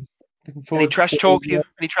 Looking forward Any trash to talk you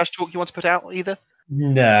want to put out either?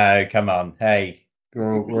 No, come on. Hey,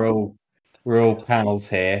 we're all panels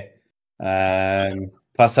here.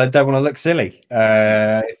 Plus, I don't want to look silly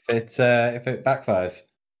if it backfires.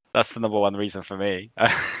 That's the number one reason for me.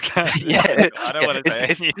 Yeah. I don't want to say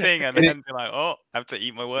anything and then be like, oh, I have to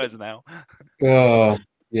eat my words now. Oh,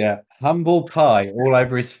 yeah. Humble pie all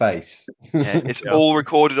over his face. Yeah, it's all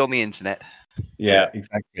recorded on the internet. Yeah,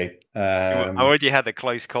 exactly. I already had a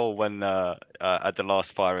close call when at the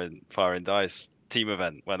last Fire and Dice team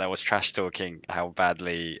event when I was trash talking how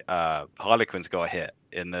badly Harlequins got hit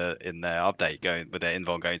in their update with their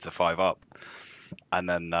invuln going to 5-up, and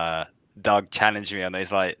then Doug challenged me and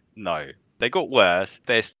he's like, no, they got worse.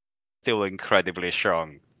 They're still incredibly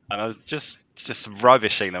strong. And I was just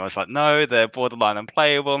rubbishing them. I was like, no, they're borderline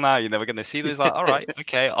unplayable now. You're never going to see this. Like, all right,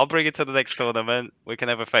 okay, I'll bring it to the next tournament. We can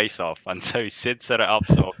have a face-off. And so Sid set it up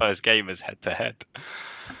so our first game is head-to-head.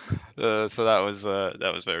 So that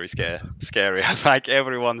was very scary. I was like,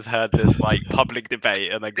 everyone's heard this like public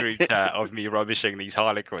debate in a group chat of me rubbishing these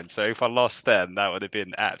Harlequins. So if I lost then, that would have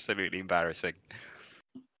been absolutely embarrassing.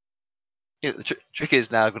 Yeah, the trick is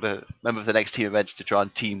now I've got to remember for the next team events to try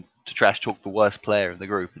and trash talk the worst player in the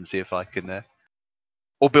group and see if I can,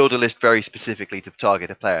 or build a list very specifically to target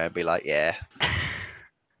a player and be like, yeah,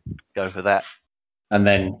 go for that, and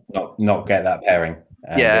then not get that pairing.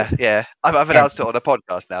 Yeah. I've announced it on a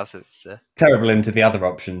podcast now, so it's terrible into the other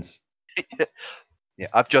options. Yeah,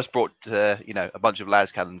 I've just brought a bunch of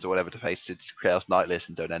las cannons or whatever to face Sid's Chaos Knight list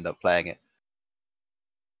and don't end up playing it.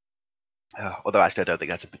 Although actually, I don't think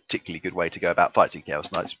that's a particularly good way to go about fighting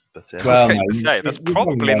Chaos Knights. But I was going to say that's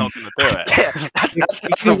probably not going to do it. Yeah,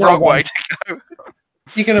 that's the wrong way to go.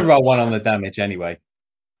 You're going to roll one on the damage anyway.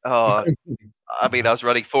 Oh, I mean, I was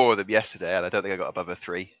running 4 of them yesterday, and I don't think I got above a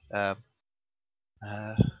 3. But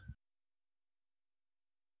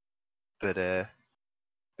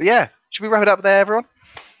yeah, should we wrap it up there, everyone?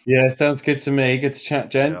 Yeah, sounds good to me. Good to chat,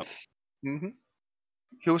 gents. Yeah. Mm-hmm.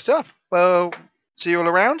 Cool stuff. Well, see you all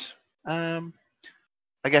around.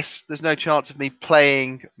 I guess there's no chance of me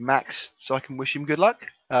playing Max, so I can wish him good luck.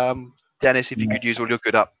 Dennis, if you could use all your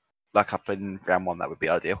good luck up in round 1, that would be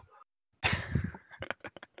ideal.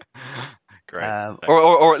 Great.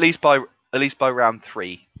 Or at least by round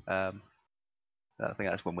 3. I think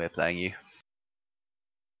that's when we're playing you.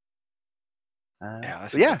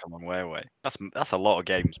 That's a long way away. That's a lot of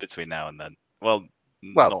games between now and then. Well,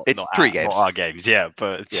 it's 3 games. Not our games, yeah,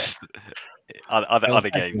 but it's other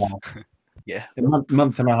games. Yeah, a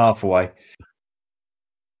month and a half away.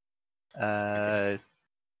 Yeah,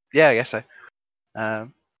 I guess so. I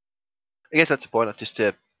guess that's the point.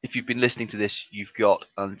 If you've been listening to this, you've got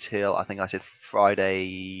until I think I said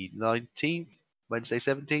Friday 19th, Wednesday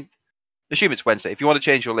 17th. Assume it's Wednesday. If you want to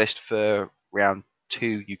change your list for round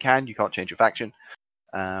 2, you can. You can't change your faction.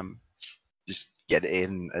 Just get it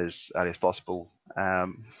in as early as possible. I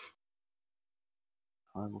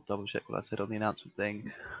will double check what I said on the announcement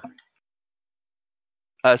thing.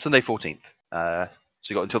 Sunday 14th. So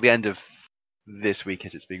you got until the end of this week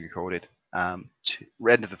as it's being recorded. To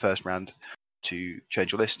end of the first round to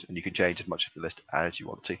change your list, and you can change as much of the list as you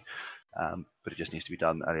want to. But it just needs to be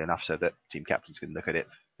done early enough so that team captains can look at it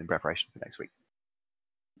in preparation for next week.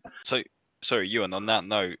 So Sorry, Ewan, on that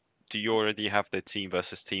note, do you already have the team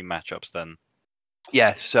versus team matchups then?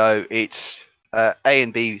 Yeah, so it's A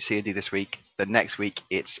and B, C and D this week. The next week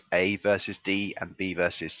it's A versus D and B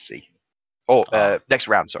versus C. Or next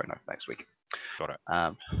round, sorry, no, next week. Got it.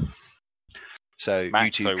 So Matt,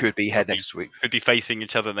 you two so could be head we'll next week. Could be facing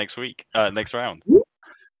each other next week, next round.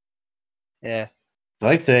 Yeah.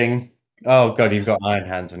 Exciting. Oh god, you've got Iron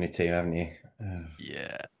Hands on your team, haven't you?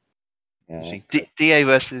 Yeah. Yeah. DA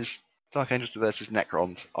versus Dark Angels versus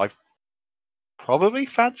Necrons. I probably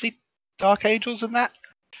fancy Dark Angels in that.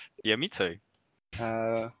 Yeah, me too.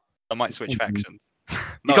 Uh, I might switch factions. You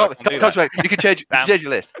No, can't, I can't do can't that. you can change, Damn. change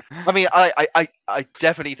your list. I mean, I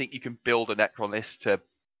definitely think you can build a Necron list to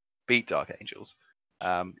beat Dark Angels.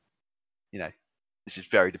 You know, this is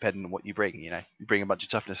very dependent on what you bring. You know, you bring a bunch of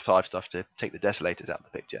toughness 5 stuff to take the Desolators out of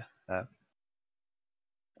the picture.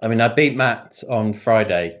 I mean, I beat Matt on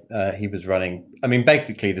Friday. He was running, I mean,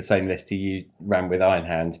 basically the same list he ran with Iron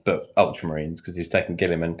Hands, but Ultramarines, because he was taking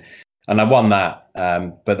Gilliman. And I won that,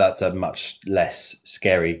 but that's a much less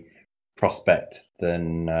scary prospect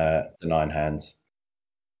than Iron Hands.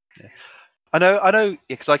 Yeah. I know,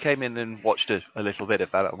 because I came in and watched a little bit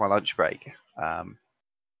of that on my lunch break.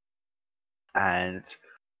 And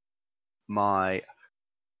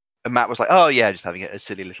Matt was like, "Oh yeah, just having a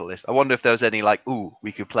silly little list. I wonder if there was any like, ooh,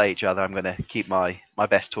 we could play each other. I'm going to keep my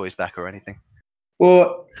best toys back or anything."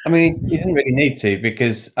 Well, I mean, you didn't really need to,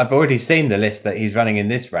 because I've already seen the list that he's running in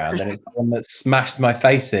this round, and it's the one that smashed my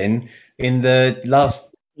face in the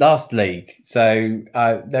last league. So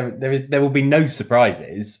there will be no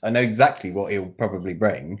surprises. I know exactly what he'll probably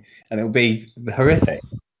bring, and it'll be horrific.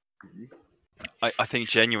 I think,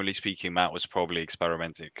 genuinely speaking, Matt was probably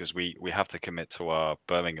experimenting, because we have to commit to our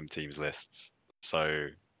Birmingham teams lists. So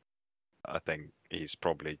I think he's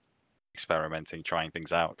probably experimenting, trying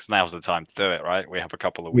things out, because now's the time to do it, right? We have a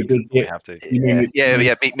couple of weeks. We have to.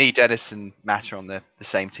 Yeah. Me, Dennis, and Matt are on the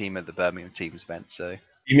same team at the Birmingham teams event. So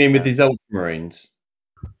you mean with his Ultramarines?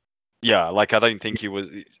 Yeah, like I don't think he was.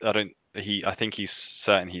 I think he's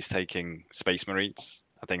certain he's taking Space Marines.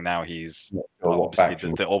 I think now he's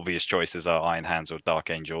obviously the obvious choices are Iron Hands or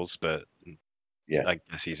Dark Angels, but yeah, I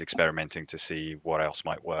guess he's experimenting to see what else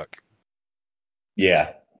might work.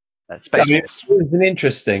 Yeah, Space it was an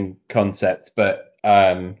interesting concept, but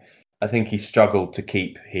I think he struggled to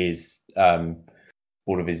keep his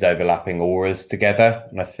all of his overlapping auras together,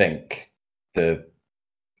 and I think the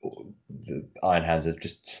Iron Hands are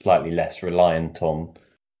just slightly less reliant on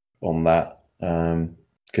that.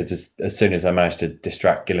 Because as soon as I managed to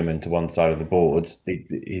distract Gilliman to one side of the board,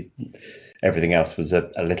 everything else was a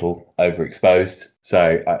little overexposed.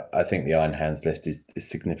 So I think the Iron Hands list is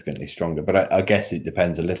significantly stronger. But I guess it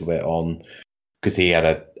depends a little bit on, because he had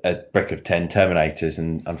a brick of 10 Terminators,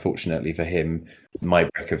 and unfortunately for him, my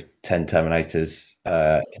brick of 10 Terminators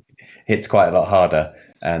hits quite a lot harder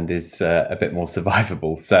and is a bit more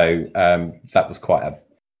survivable. So that was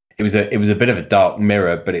it was a bit of a dark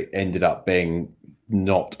mirror, but it ended up being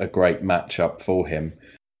not a great matchup for him,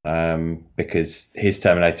 because his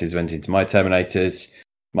Terminators went into my Terminators.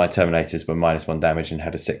 My Terminators were -1 damage and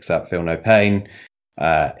had a 6-up, feel no pain.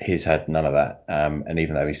 His had none of that, and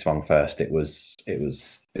even though he swung first, it was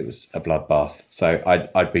a bloodbath. So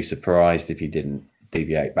I'd be surprised if he didn't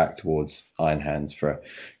deviate back towards Iron Hands for a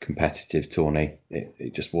competitive tourney.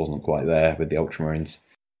 It just wasn't quite there with the Ultramarines,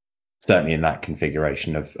 certainly in that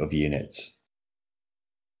configuration of units.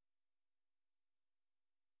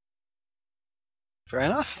 Fair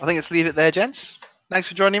enough. I think let's leave it there, gents. Thanks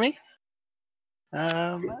for joining me.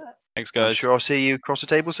 Thanks, guys. I'm sure I'll see you across the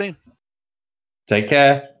table soon. Take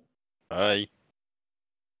care. Bye.